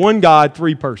believe. One God,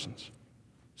 three persons.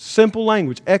 Simple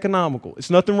language, economical. It's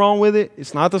nothing wrong with it.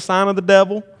 It's not the sign of the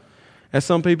devil, as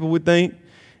some people would think.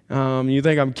 You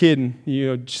think I'm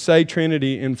kidding. Say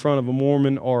Trinity in front of a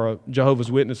Mormon or a Jehovah's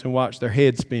Witness and watch their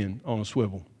head spin on a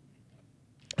swivel.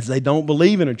 As they don't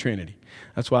believe in a Trinity.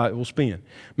 That's why it will spin.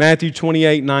 Matthew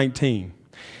 28:19.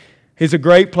 It's a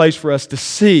great place for us to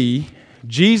see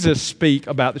Jesus speak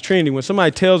about the Trinity. When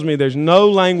somebody tells me there's no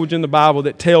language in the Bible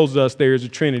that tells us there is a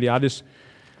Trinity, I just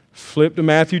flip to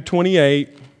Matthew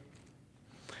 28.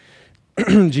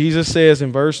 Jesus says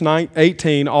in verse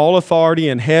 18, all authority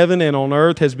in heaven and on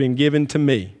earth has been given to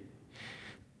me.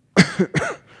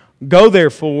 Go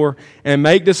therefore and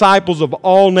make disciples of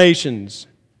all nations.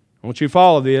 I want you to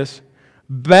follow this.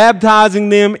 baptizing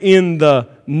them in the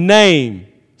name,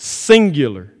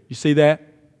 singular. You see that?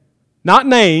 Not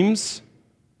names,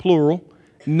 plural,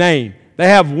 name. They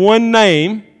have one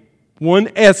name, one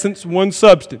essence, one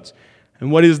substance.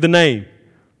 And what is the name?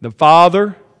 The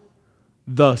Father,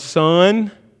 the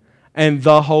Son, and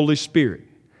the Holy Spirit.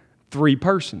 3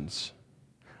 persons.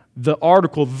 The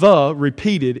article "the"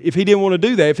 repeated. If he didn't want to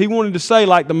do that, if he wanted to say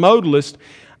like the modalist,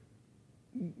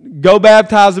 go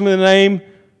baptize them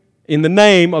in the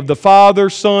name of the Father,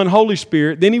 Son, Holy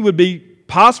Spirit, then he would be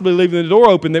possibly leaving the door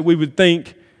open that we would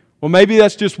think, well, maybe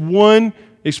that's just one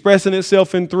expressing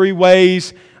itself in 3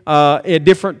 ways at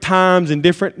different times, in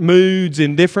different moods,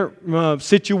 in different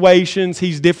situations.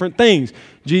 He's different things.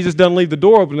 Jesus doesn't leave the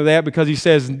door open to that because he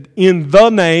says, in the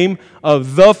name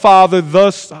of the Father, the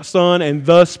Son, and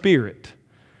the Spirit.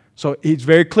 So it's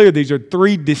very clear these are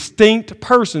 3 distinct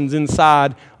persons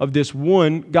inside of this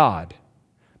one God,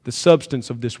 the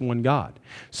substance of this one God.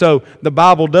 So the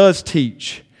Bible does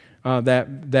teach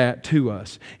that to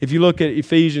us. If you look at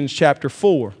Ephesians chapter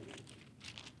 4,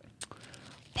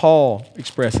 Paul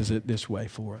expresses it this way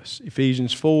for us.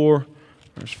 Ephesians 4,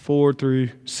 verse 4 through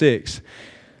 6.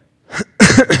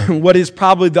 What is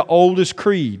probably the oldest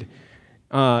creed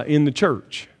in the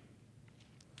church.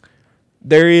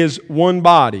 There is one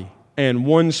body and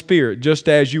one Spirit, just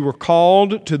as you were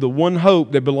called to the one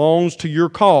hope that belongs to your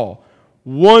call.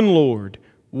 One Lord,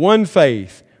 one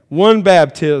faith, one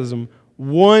baptism,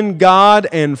 one God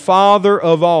and Father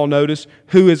of all, notice,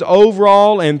 who is over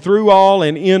all and through all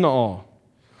and in all.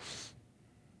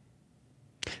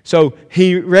 So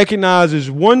he recognizes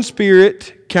one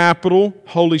Spirit, capital,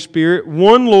 Holy Spirit,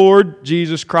 one Lord,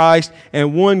 Jesus Christ,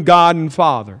 and one God and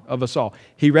Father of us all.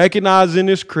 He recognizes in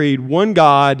this creed one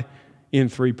God in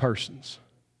 3 persons.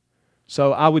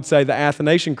 So I would say the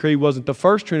Athanasian Creed wasn't the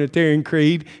first Trinitarian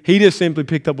creed. He just simply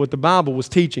picked up what the Bible was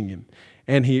teaching him,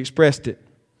 and he expressed it.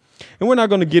 And we're not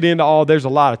going to get into there's a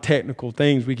lot of technical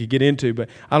things we could get into, but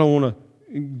I don't want to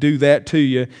do that to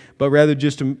you, but rather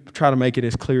just to try to make it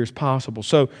as clear as possible.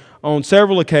 So on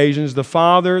several occasions, the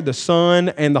Father, the Son,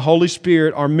 and the Holy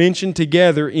Spirit are mentioned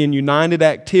together in united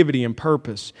activity and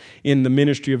purpose in the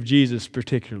ministry of Jesus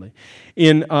particularly.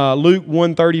 In Luke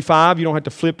 1:35, you don't have to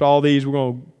flip to all these.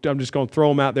 I'm just going to throw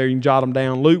them out there. You can jot them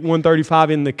down. Luke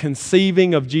 1:35, in the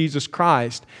conceiving of Jesus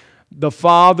Christ, the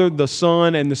Father, the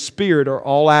Son, and the Spirit are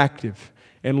all active.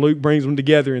 And Luke brings them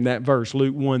together in that verse,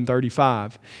 Luke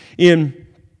 1:35. In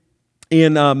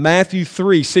Matthew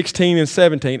 3:16 and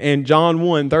 17, and John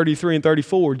 1:33 and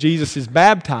 34, Jesus is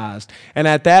baptized. And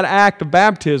at that act of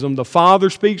baptism, the Father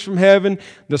speaks from heaven,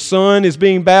 the Son is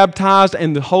being baptized,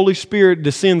 and the Holy Spirit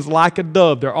descends like a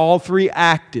dove. They're all 3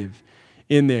 active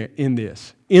in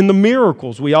this. In the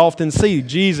miracles, we often see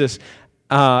Jesus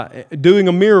doing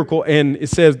a miracle, and it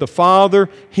says the Father,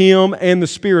 Him, and the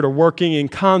Spirit are working in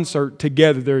concert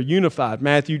together. They're unified.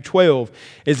 Matthew 12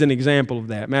 is an example of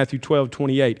that. Matthew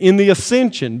 12:28. In the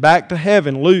ascension back to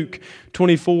heaven, Luke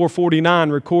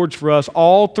 24:49 records for us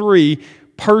all 3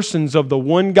 persons of the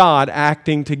one God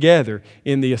acting together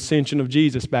in the ascension of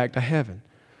Jesus back to heaven.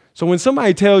 So when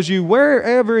somebody tells you,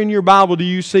 wherever in your Bible do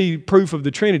you see proof of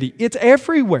the Trinity, it's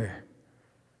everywhere.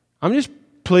 I'm just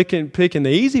picking the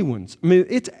easy ones. I mean,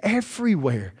 it's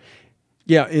everywhere.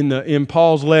 Yeah, in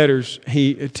Paul's letters,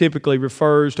 he typically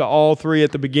refers to all 3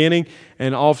 at the beginning,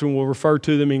 and often will refer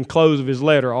to them in close of his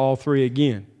letter, all 3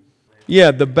 again.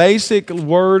 Yeah, the basic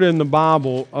word in the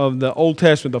Bible of the Old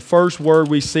Testament, the first word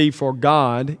we see for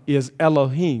God is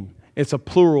Elohim. It's a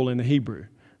plural in the Hebrew.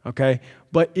 Okay?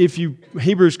 But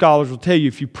Hebrew scholars will tell you,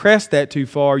 if you press that too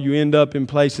far, you end up in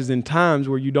places and times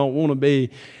where you don't want to be.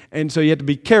 And so you have to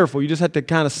be careful. You just have to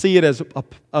kind of see it as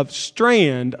a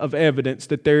strand of evidence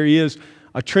that there is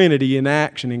a Trinity in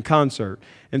action, in concert.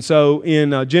 And so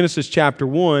in Genesis chapter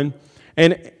 1,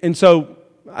 and so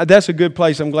that's a good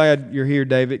place. I'm glad you're here,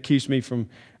 David. It keeps me from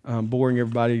boring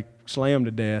everybody slam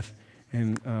to death.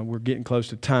 And we're getting close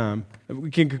to time.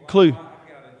 We can conclude.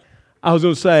 I was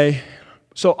going to say,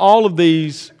 so all of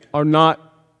these are not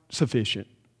sufficient.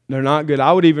 They're not good.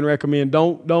 I would even recommend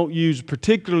don't use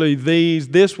particularly these.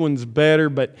 This one's better,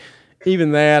 but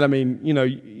even that, I mean,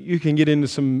 you can get into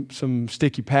some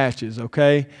sticky patches,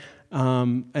 okay?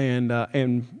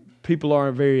 And people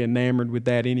aren't very enamored with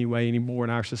that anymore in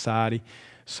our society.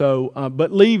 So,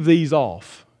 but leave these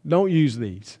off. Don't use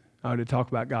these to talk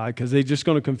about God, because they're just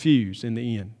going to confuse in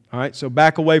the end. All right, so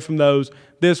back away from those.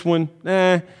 This one,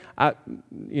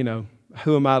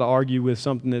 who am I to argue with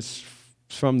something that's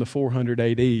from the 400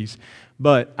 ADs?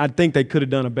 But I think they could have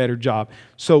done a better job.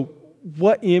 So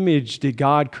what image did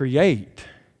God create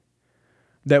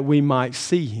that we might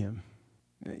see Him?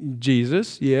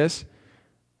 Jesus, yes.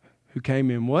 who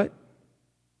came in what?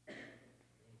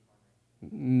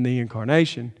 The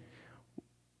incarnation.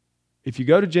 If you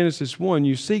go to Genesis 1,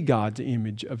 you see God's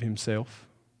image of himself.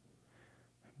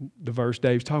 The verse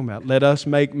Dave's talking about. Let us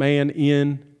make man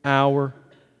in our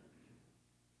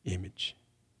image.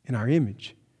 In our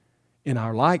image. In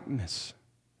our likeness.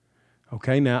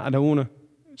 Okay, now I don't want to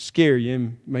scare you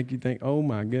and make you think, oh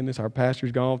my goodness, our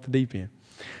pastor's gone off the deep end.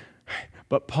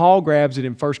 But Paul grabs it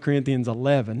in 1 Corinthians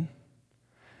 11.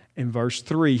 In verse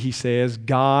 3, he says,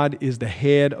 God is the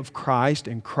head of Christ,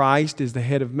 and Christ is the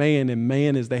head of man, and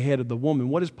man is the head of the woman.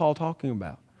 What is Paul talking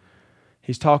about?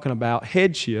 He's talking about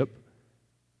headship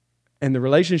and the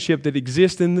relationship that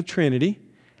exists in the Trinity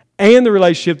and the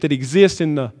relationship that exists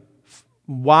in the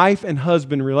wife and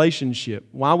husband relationship.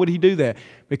 Why would he do that?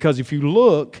 Because if you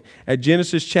look at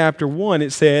Genesis chapter 1,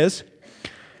 it says,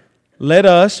 let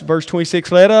us, verse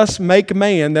 26, let us make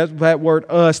man, that word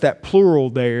us, that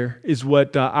plural there, is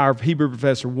what our Hebrew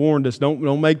professor warned us.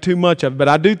 Don't make too much of it. But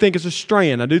I do think it's a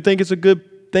strand. I do think it's a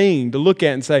good thing to look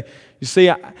at and say, you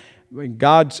see,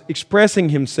 God's expressing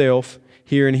himself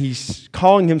here, and he's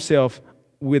calling himself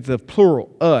with the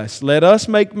plural, us. Let us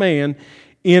make man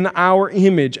in our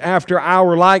image, after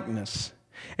our likeness.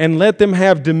 And let them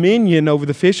have dominion over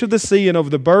the fish of the sea and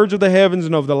over the birds of the heavens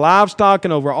and over the livestock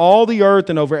and over all the earth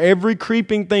and over every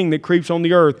creeping thing that creeps on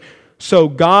the earth. So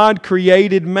God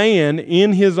created man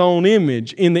in his own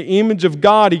image. In the image of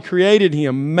God he created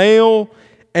him. Male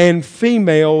and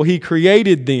female he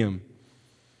created them.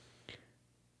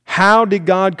 How did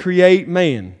God create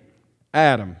man?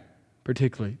 Adam,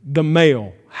 particularly. The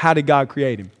male. How did God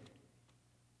create him?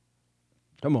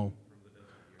 Come on.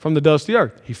 From the dust of the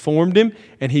earth. He formed him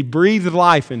and he breathed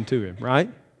life into him, right?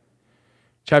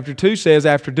 Chapter 2 says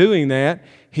after doing that,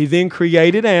 he then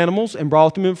created animals and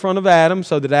brought them in front of Adam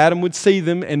so that Adam would see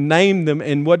them and name them.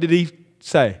 And what did he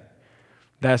say?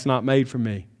 That's not made for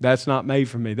me. That's not made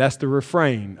for me. That's the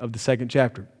refrain of the second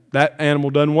chapter. That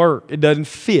animal doesn't work. It doesn't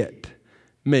fit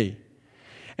me.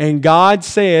 And God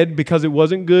said, because it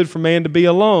wasn't good for man to be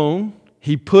alone,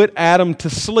 he put Adam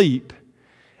to sleep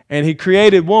and he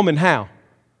created woman how?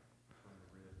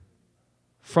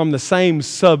 From the same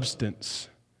substance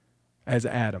as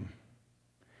Adam.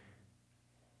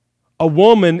 A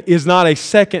woman is not a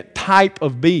second type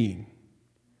of being.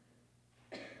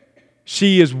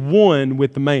 She is one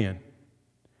with the man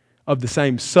of the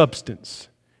same substance,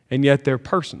 and yet they're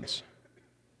persons.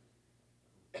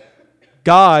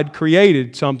 God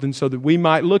created something so that we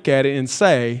might look at it and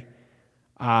say,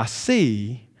 I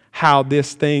see how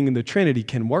this thing in the Trinity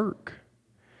can work.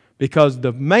 Because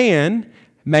the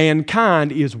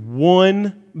mankind is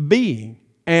one being.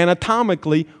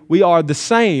 Anatomically, we are the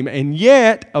same, and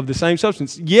yet of the same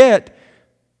substance, yet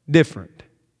different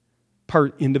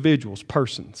individuals,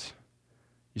 persons.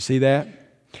 You see that?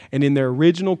 And in their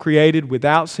original created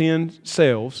without sin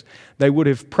selves, they would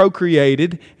have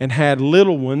procreated and had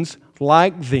little ones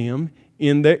like them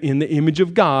in the image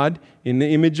of God, in the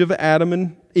image of Adam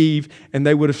and Eve, and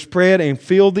they would have spread and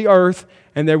filled the earth,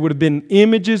 and there would have been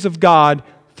images of God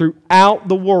throughout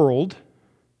the world,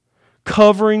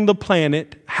 covering the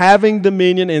planet, having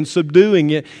dominion and subduing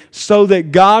it, so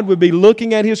that God would be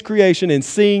looking at His creation and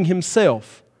seeing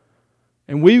Himself.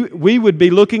 And we would be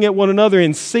looking at one another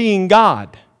and seeing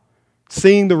God,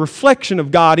 seeing the reflection of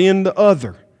God in the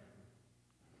other.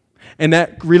 And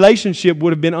that relationship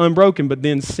would have been unbroken, but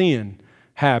then sin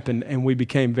happened and we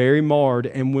became very marred.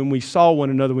 And when we saw one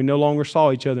another, we no longer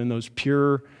saw each other in those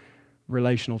pure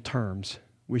relational terms.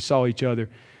 We saw each other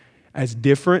as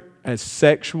different, as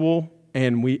sexual,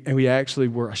 and we actually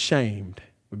were ashamed.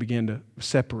 We began to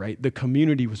separate. The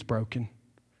community was broken.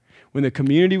 When the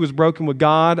community was broken with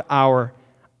God, our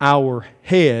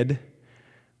head,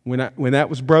 when that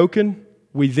was broken,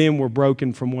 we then were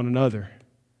broken from one another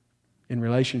in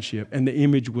relationship. And the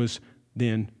image was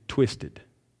then twisted,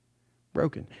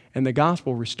 broken. And the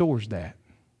gospel restores that.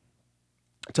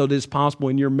 So it is possible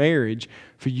in your marriage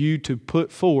for you to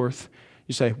put forth,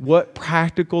 you say, what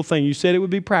practical thing? You said it would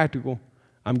be practical.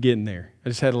 I'm getting there. I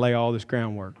just had to lay all this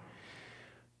groundwork.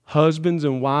 Husbands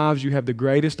and wives, you have the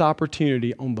greatest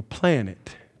opportunity on the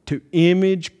planet to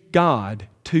image God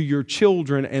to your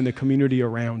children and the community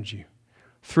around you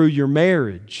through your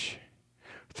marriage,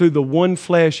 through the one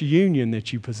flesh union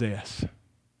that you possess.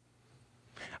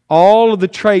 All of the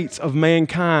traits of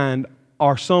mankind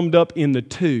are summed up in the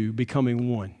two becoming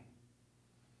one.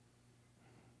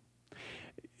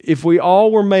 If we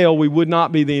all were male, we would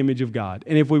not be the image of God.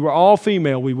 And if we were all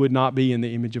female, we would not be in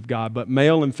the image of God. But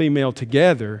male and female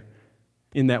together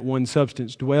in that one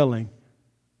substance dwelling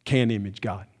can image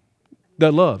God.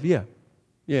 The love, yeah.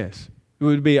 Yes. It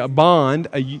would be a bond.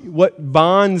 What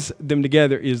bonds them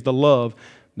together is the love,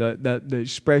 the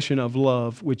expression of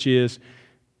love, which is,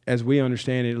 as we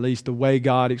understand it, at least the way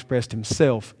God expressed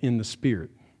Himself in the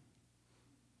Spirit.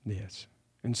 Yes.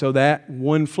 And so that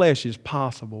one flesh is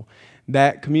possible.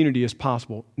 That community is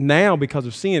possible. Now, because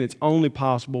of sin, it's only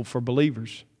possible for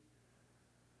believers.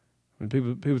 When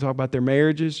people talk about their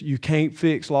marriages, you can't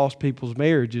fix lost people's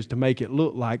marriages to make it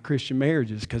look like Christian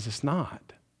marriages, because it's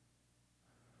not.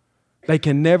 They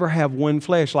can never have one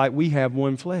flesh like we have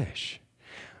one flesh.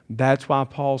 That's why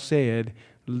Paul said,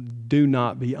 do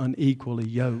not be unequally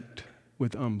yoked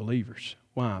with unbelievers.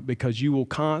 Why? Because you will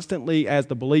constantly, as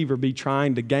the believer, be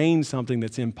trying to gain something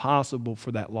that's impossible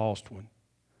for that lost one.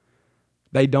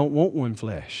 They don't want one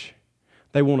flesh.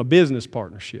 They want a business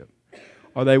partnership,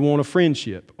 or they want a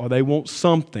friendship, or they want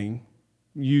something,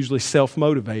 usually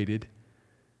self-motivated,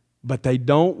 but they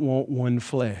don't want one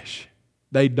flesh.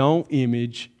 They don't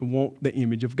want the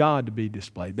image of God to be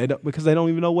displayed. Because they don't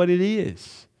even know what it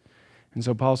is. And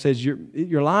so Paul says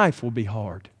your life will be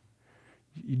hard.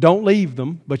 You don't leave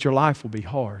them, but your life will be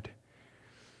hard.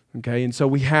 Okay, and so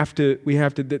we have to.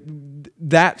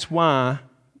 That's why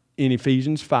in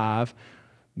Ephesians 5,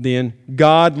 then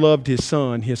God loved His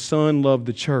Son loved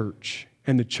the church,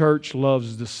 and the church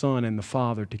loves the Son and the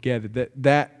Father together.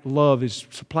 That love is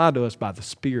supplied to us by the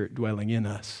Spirit dwelling in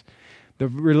us. The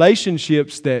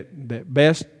relationships that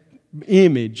best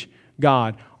image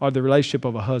God are the relationship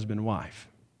of a husband and wife,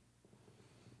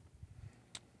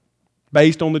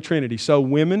 based on the Trinity. So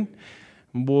women,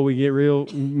 boy, we get real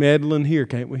meddling here,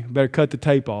 can't we? Better cut the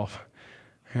tape off.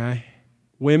 Okay?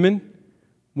 Women,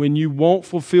 when you won't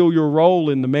fulfill your role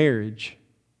in the marriage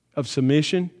of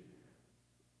submission,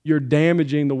 you're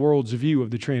damaging the world's view of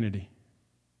the Trinity.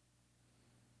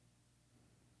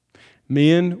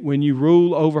 Men, when you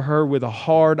rule over her with a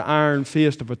hard iron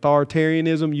fist of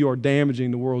authoritarianism, you are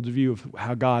damaging the world's view of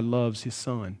how God loves His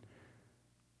Son.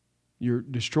 You're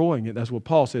destroying it. That's what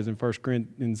Paul says in 1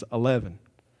 Corinthians 11.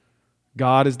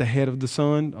 God is the head of the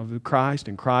Son, of the Christ,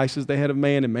 and Christ is the head of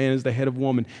man, and man is the head of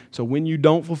woman. So when you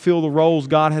don't fulfill the roles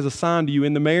God has assigned to you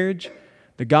in the marriage,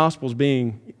 the gospel is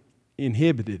being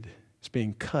inhibited. It's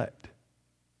being cut.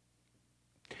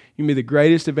 You can be the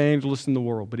greatest evangelist in the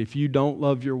world, but if you don't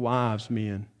love your wives,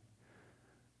 men,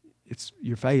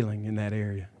 you're failing in that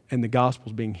area, and the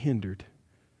gospel's being hindered.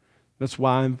 That's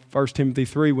why in 1 Timothy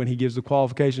 3, when he gives the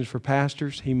qualifications for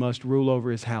pastors, he must rule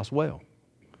over his house well,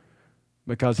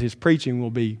 because his preaching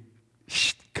will be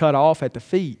cut off at the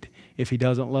feet if he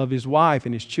doesn't love his wife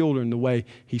and his children the way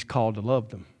he's called to love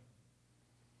them.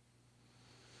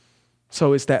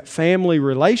 So it's that family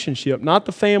relationship, not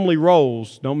the family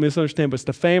roles, don't misunderstand, but it's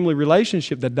the family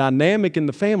relationship, the dynamic in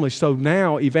the family. So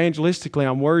now, evangelistically,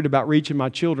 I'm worried about reaching my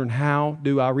children. How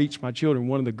do I reach my children?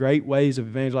 One of the great ways of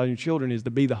evangelizing children is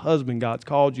to be the husband God's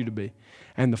called you to be,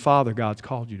 and the father God's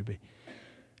called you to be,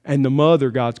 and the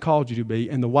mother God's called you to be,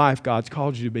 and the wife God's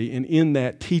called you to be. And in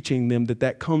that, teaching them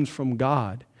that comes from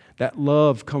God, that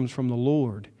love comes from the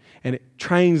Lord, and it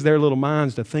trains their little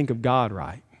minds to think of God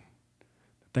right.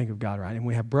 Think of God right. And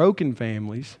we have broken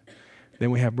families,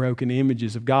 then we have broken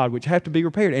images of God, which have to be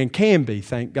repaired and can be,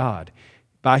 thank God.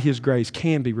 By His grace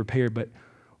can be repaired, but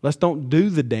let's don't do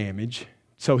the damage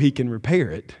so He can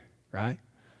repair it, right?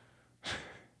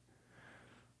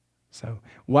 So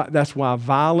that's why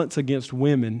violence against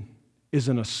women is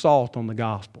an assault on the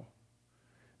gospel.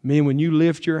 Men, when you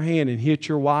lift your hand and hit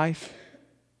your wife,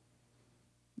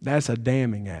 that's a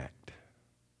damning act.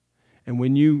 And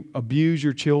when you abuse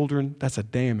your children, that's a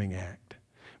damning act.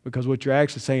 Because what you're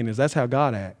actually saying is that's how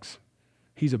God acts.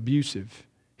 He's abusive.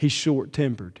 He's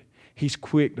short-tempered. He's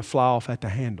quick to fly off at the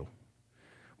handle.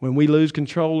 When we lose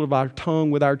control of our tongue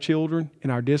with our children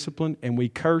in our discipline, and we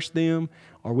curse them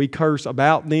or we curse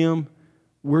about them,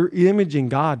 we're imaging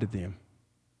God to them.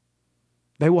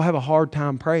 They will have a hard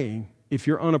time praying. If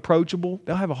you're unapproachable,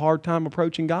 they'll have a hard time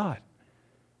approaching God.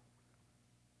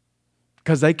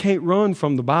 Because they can't run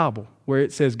from the Bible where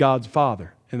it says God's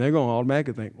Father. And they're going to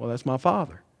automatically think, well, that's my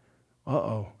Father.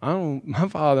 My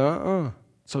Father,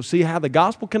 So see how the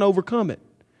gospel can overcome it.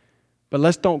 But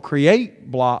let's don't create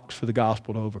blocks for the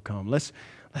gospel to overcome. Let's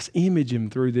image Him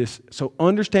through this. So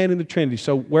understanding the Trinity.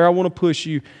 So where I want to push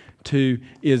you to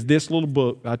is this little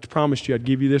book. I promised you I'd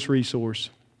give you this resource.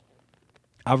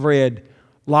 I've read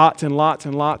lots and lots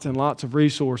and lots and lots of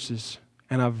resources.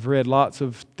 And I've read lots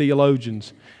of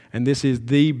theologians. And this is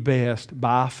the best,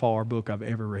 by far, book I've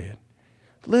ever read.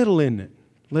 Little, isn't it?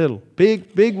 Little.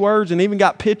 Big words and even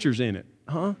got pictures in it.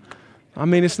 Huh? I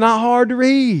mean, it's not hard to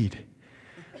read.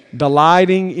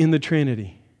 Delighting in the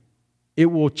Trinity. It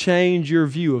will change your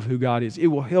view of who God is. It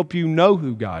will help you know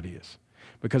who God is.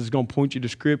 because it's going to point you to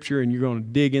Scripture and you're going to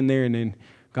dig in there and then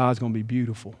God's going to be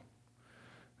beautiful.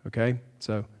 Okay?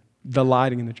 So,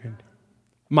 delighting in the Trinity.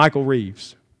 Michael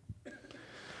Reeves.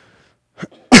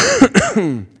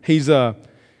 He's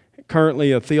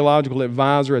currently a theological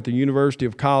advisor at the University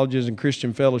of Colleges and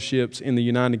Christian Fellowships in the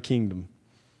United Kingdom.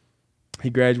 He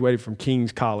graduated from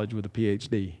King's College with a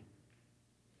PhD.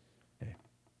 Okay.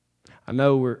 I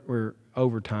know we're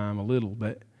over time a little,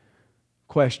 but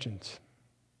questions?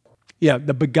 Yeah,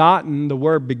 the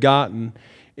word begotten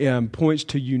points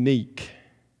to unique.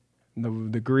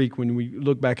 The Greek, when we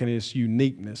look back at its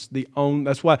uniqueness,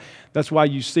 that's why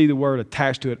you see the word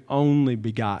attached to it, only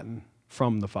begotten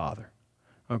from the Father.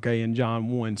 Okay, in John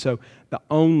 1. So the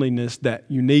onlyness, that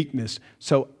uniqueness.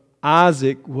 So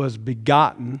Isaac was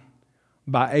begotten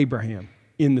by Abraham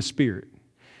in the Spirit.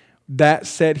 That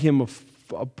set him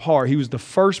apart. He was the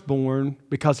firstborn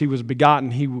because he was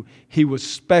begotten. He was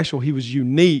special. He was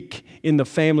unique in the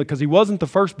family because he wasn't the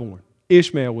firstborn.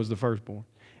 Ishmael was the firstborn,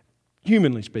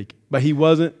 humanly speaking. But he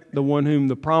wasn't the one whom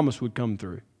the promise would come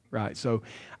through. Right? So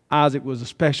Isaac was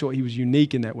he was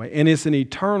unique in that way. And it's an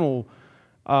eternal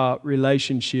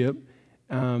relationship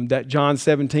that John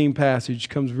 17 passage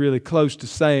comes really close to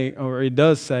saying, or it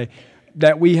does say,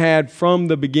 that we had from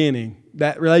the beginning,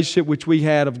 that relationship which we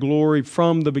had of glory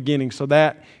from the beginning. So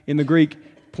that in the Greek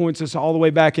points us all the way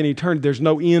back in eternity. There's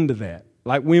no end to that.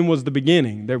 Like, when was the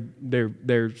beginning?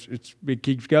 It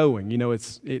keeps going.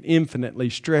 It infinitely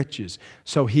stretches.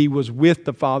 So he was with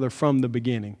the Father from the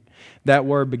beginning. That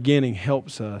word beginning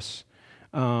helps us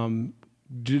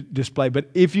display. But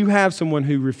if you have someone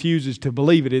who refuses to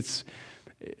believe it,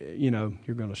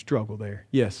 you're going to struggle there.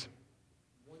 Yes.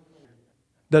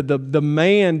 The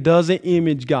man doesn't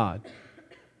image God.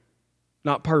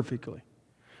 Not perfectly.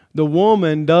 The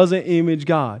woman doesn't image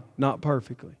God. Not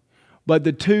perfectly. But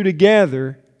the two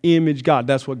together image God.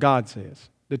 That's what God says.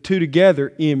 The two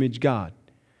together image God.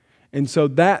 And so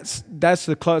that's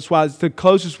why it's the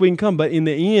closest we can come. But in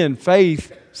the end,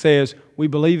 faith says we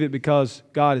believe it because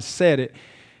God has said it.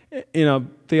 In a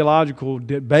theological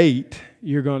debate,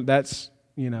 they're not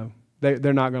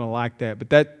going to like that. But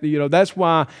that's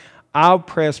why I'll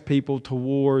press people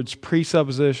towards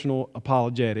presuppositional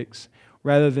apologetics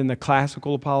rather than the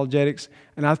classical apologetics.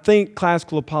 And I think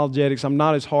classical apologetics, I'm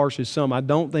not as harsh as some. I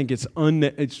don't think it's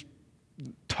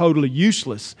totally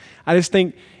useless. I just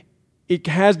think it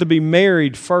has to be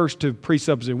married first to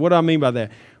presupposition. What do I mean by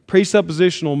that?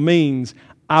 Presuppositional means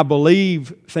I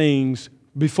believe things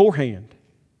beforehand.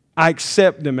 I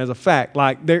accept them as a fact.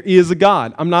 Like, there is a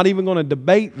God. I'm not even going to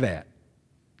debate that.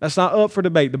 That's not up for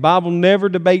debate. The Bible never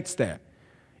debates that.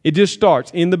 It just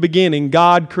starts, in the beginning,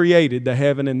 God created the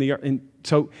heaven and the earth. And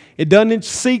so it doesn't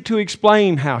seek to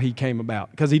explain how He came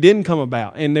about, because He didn't come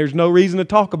about. And there's no reason to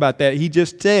talk about that. He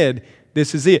just said,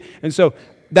 this is it. And so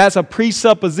that's a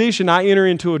presupposition I enter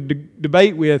into a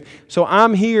debate with. So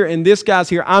I'm here and this guy's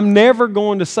here. I'm never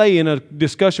going to say in a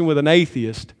discussion with an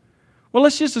atheist, well,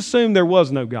 let's just assume there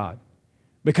was no God.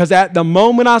 Because at the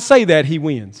moment I say that, he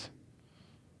wins.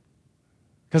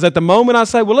 Because at the moment I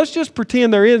say, well, let's just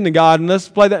pretend there isn't a God and let's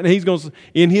play that, and he's going to,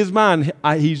 in his mind,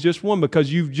 he's just won,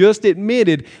 because you've just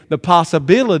admitted the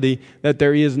possibility that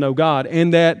there is no God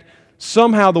and that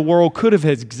somehow the world could have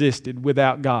existed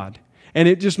without God. And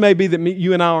it just may be that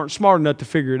you and I aren't smart enough to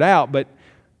figure it out, but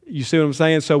you see what I'm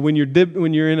saying? So when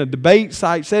you're in a debate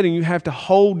site setting, you have to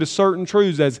hold to certain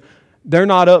truths as they're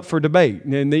not up for debate.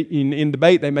 And in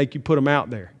debate, they make you put them out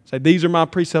there. Say, these are my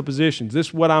presuppositions. This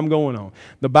is what I'm going on.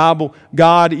 The Bible,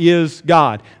 God is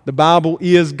God. The Bible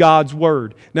is God's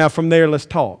Word. Now from there, let's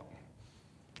talk.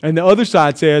 And the other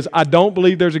side says, I don't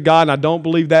believe there's a God, and I don't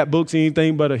believe that book's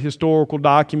anything but a historical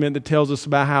document that tells us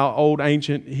about how old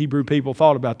ancient Hebrew people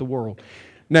thought about the world.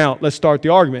 Now, let's start the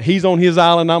argument. He's on his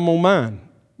island, I'm on mine.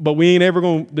 But we ain't ever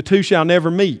going, the two shall never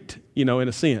meet, in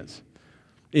a sense,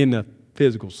 in the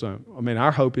physical sense. I mean,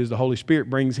 our hope is the Holy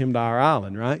Spirit brings him to our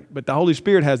island, right? But the Holy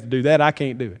Spirit has to do that. I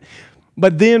can't do it.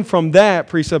 But then from that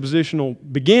presuppositional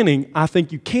beginning, I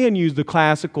think you can use the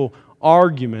classical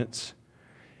arguments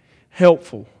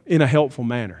in a helpful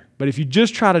manner. But if you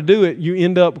just try to do it, you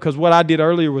end up, because what I did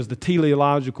earlier was the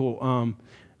teleological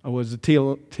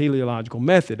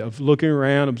method of looking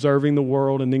around, observing the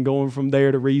world, and then going from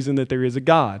there to reason that there is a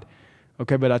God.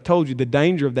 Okay, but I told you the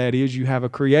danger of that is you have a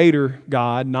creator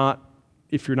God,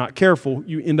 if you're not careful,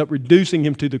 you end up reducing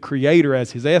him to the creator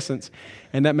as his essence,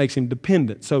 and that makes him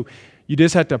dependent. So you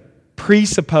just have to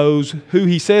presuppose who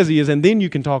he says he is, and then you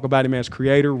can talk about him as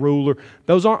creator, ruler.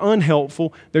 Those aren't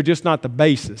unhelpful. They're just not the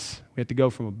basis. We have to go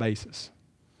from a basis.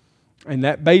 And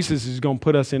that basis is going to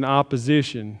put us in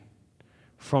opposition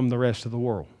from the rest of the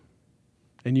world.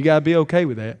 And you got to be okay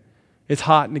with that. It's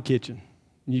hot in the kitchen.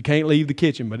 You can't leave the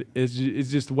kitchen, but it's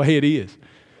just the way it is.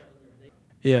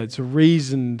 Yeah, it's a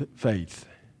reasoned faith.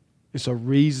 It's a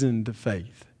reasoned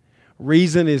faith.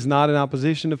 Reason is not in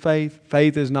opposition to faith.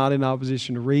 Faith is not in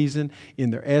opposition to reason.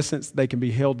 In their essence, they can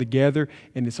be held together,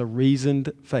 and it's a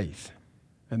reasoned faith.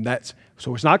 And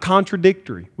so it's not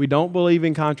contradictory. We don't believe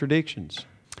in contradictions.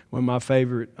 One of my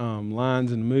favorite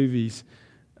lines in the movies,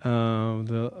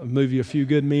 the movie A Few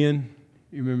Good Men,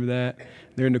 you remember that?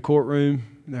 They're in the courtroom,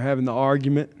 and they're having the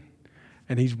argument,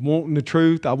 and he's wanting the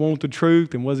truth. I want the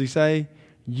truth. And what does he say?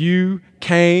 You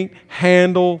can't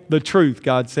handle the truth.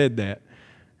 God said that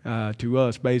to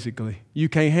us, basically. You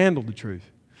can't handle the truth.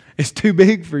 It's too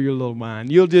big for your little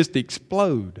mind. You'll just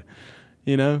explode.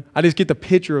 You know, I just get the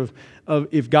picture of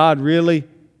if God really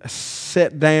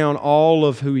set down all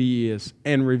of who He is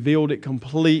and revealed it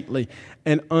completely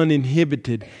and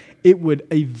uninhibited, it would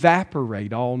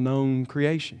evaporate all known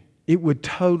creation. It would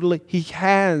totally, He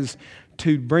has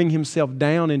to bring Himself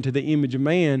down into the image of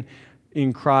man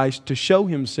in Christ to show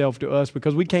Himself to us,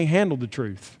 because we can't handle the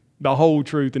truth, the whole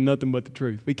truth and nothing but the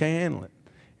truth. We can't handle it.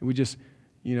 And we just,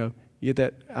 you get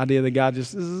that idea that God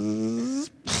just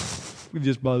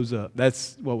blows up.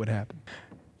 That's what would happen.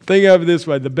 Think of it this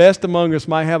way. The best among us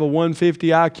might have a 150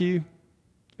 IQ.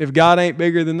 If God ain't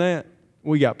bigger than that,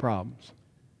 we got problems.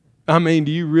 I mean,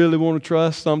 do you really want to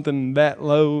trust something that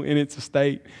low in its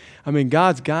estate? I mean,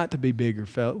 God's got to be bigger,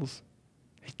 fellas.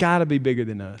 He's got to be bigger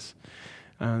than us.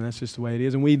 That's just the way it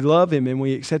is. And we love Him, and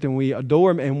we accept Him, and we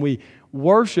adore Him, and we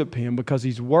worship Him because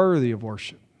He's worthy of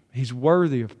worship. He's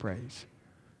worthy of praise.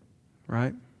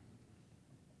 Right?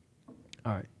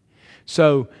 All right.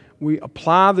 So we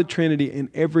apply the Trinity in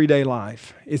everyday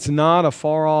life. It's not a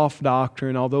far-off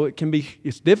doctrine, although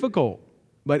it's difficult,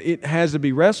 but it has to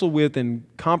be wrestled with and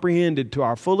comprehended to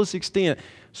our fullest extent,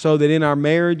 so that in our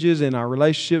marriages, in our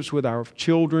relationships with our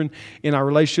children, in our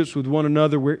relationships with one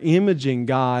another, we're imaging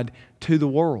God to the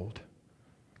world.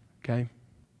 Okay?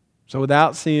 So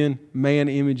without sin, man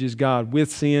images God.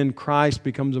 With sin, Christ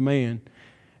becomes a man,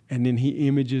 and then He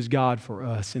images God for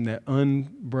us in that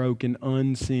unbroken,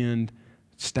 unsinned,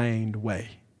 stained way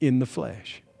in the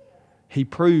flesh. He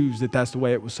proves that that's the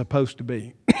way it was supposed to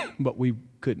be, but we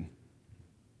couldn't.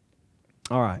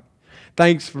 All right.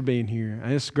 Thanks for being here.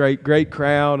 It's a great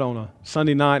crowd on a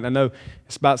Sunday night. I know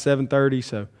it's about 7:30,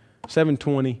 so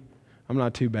 7:20. I'm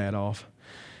not too bad off.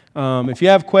 If you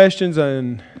have questions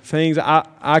and things,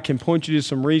 I can point you to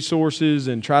some resources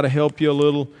and try to help you a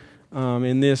little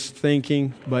in this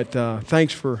thinking. But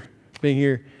thanks for being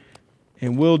here.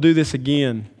 And we'll do this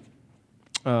again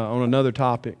on another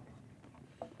topic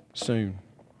soon.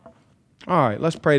 All right, let's pray.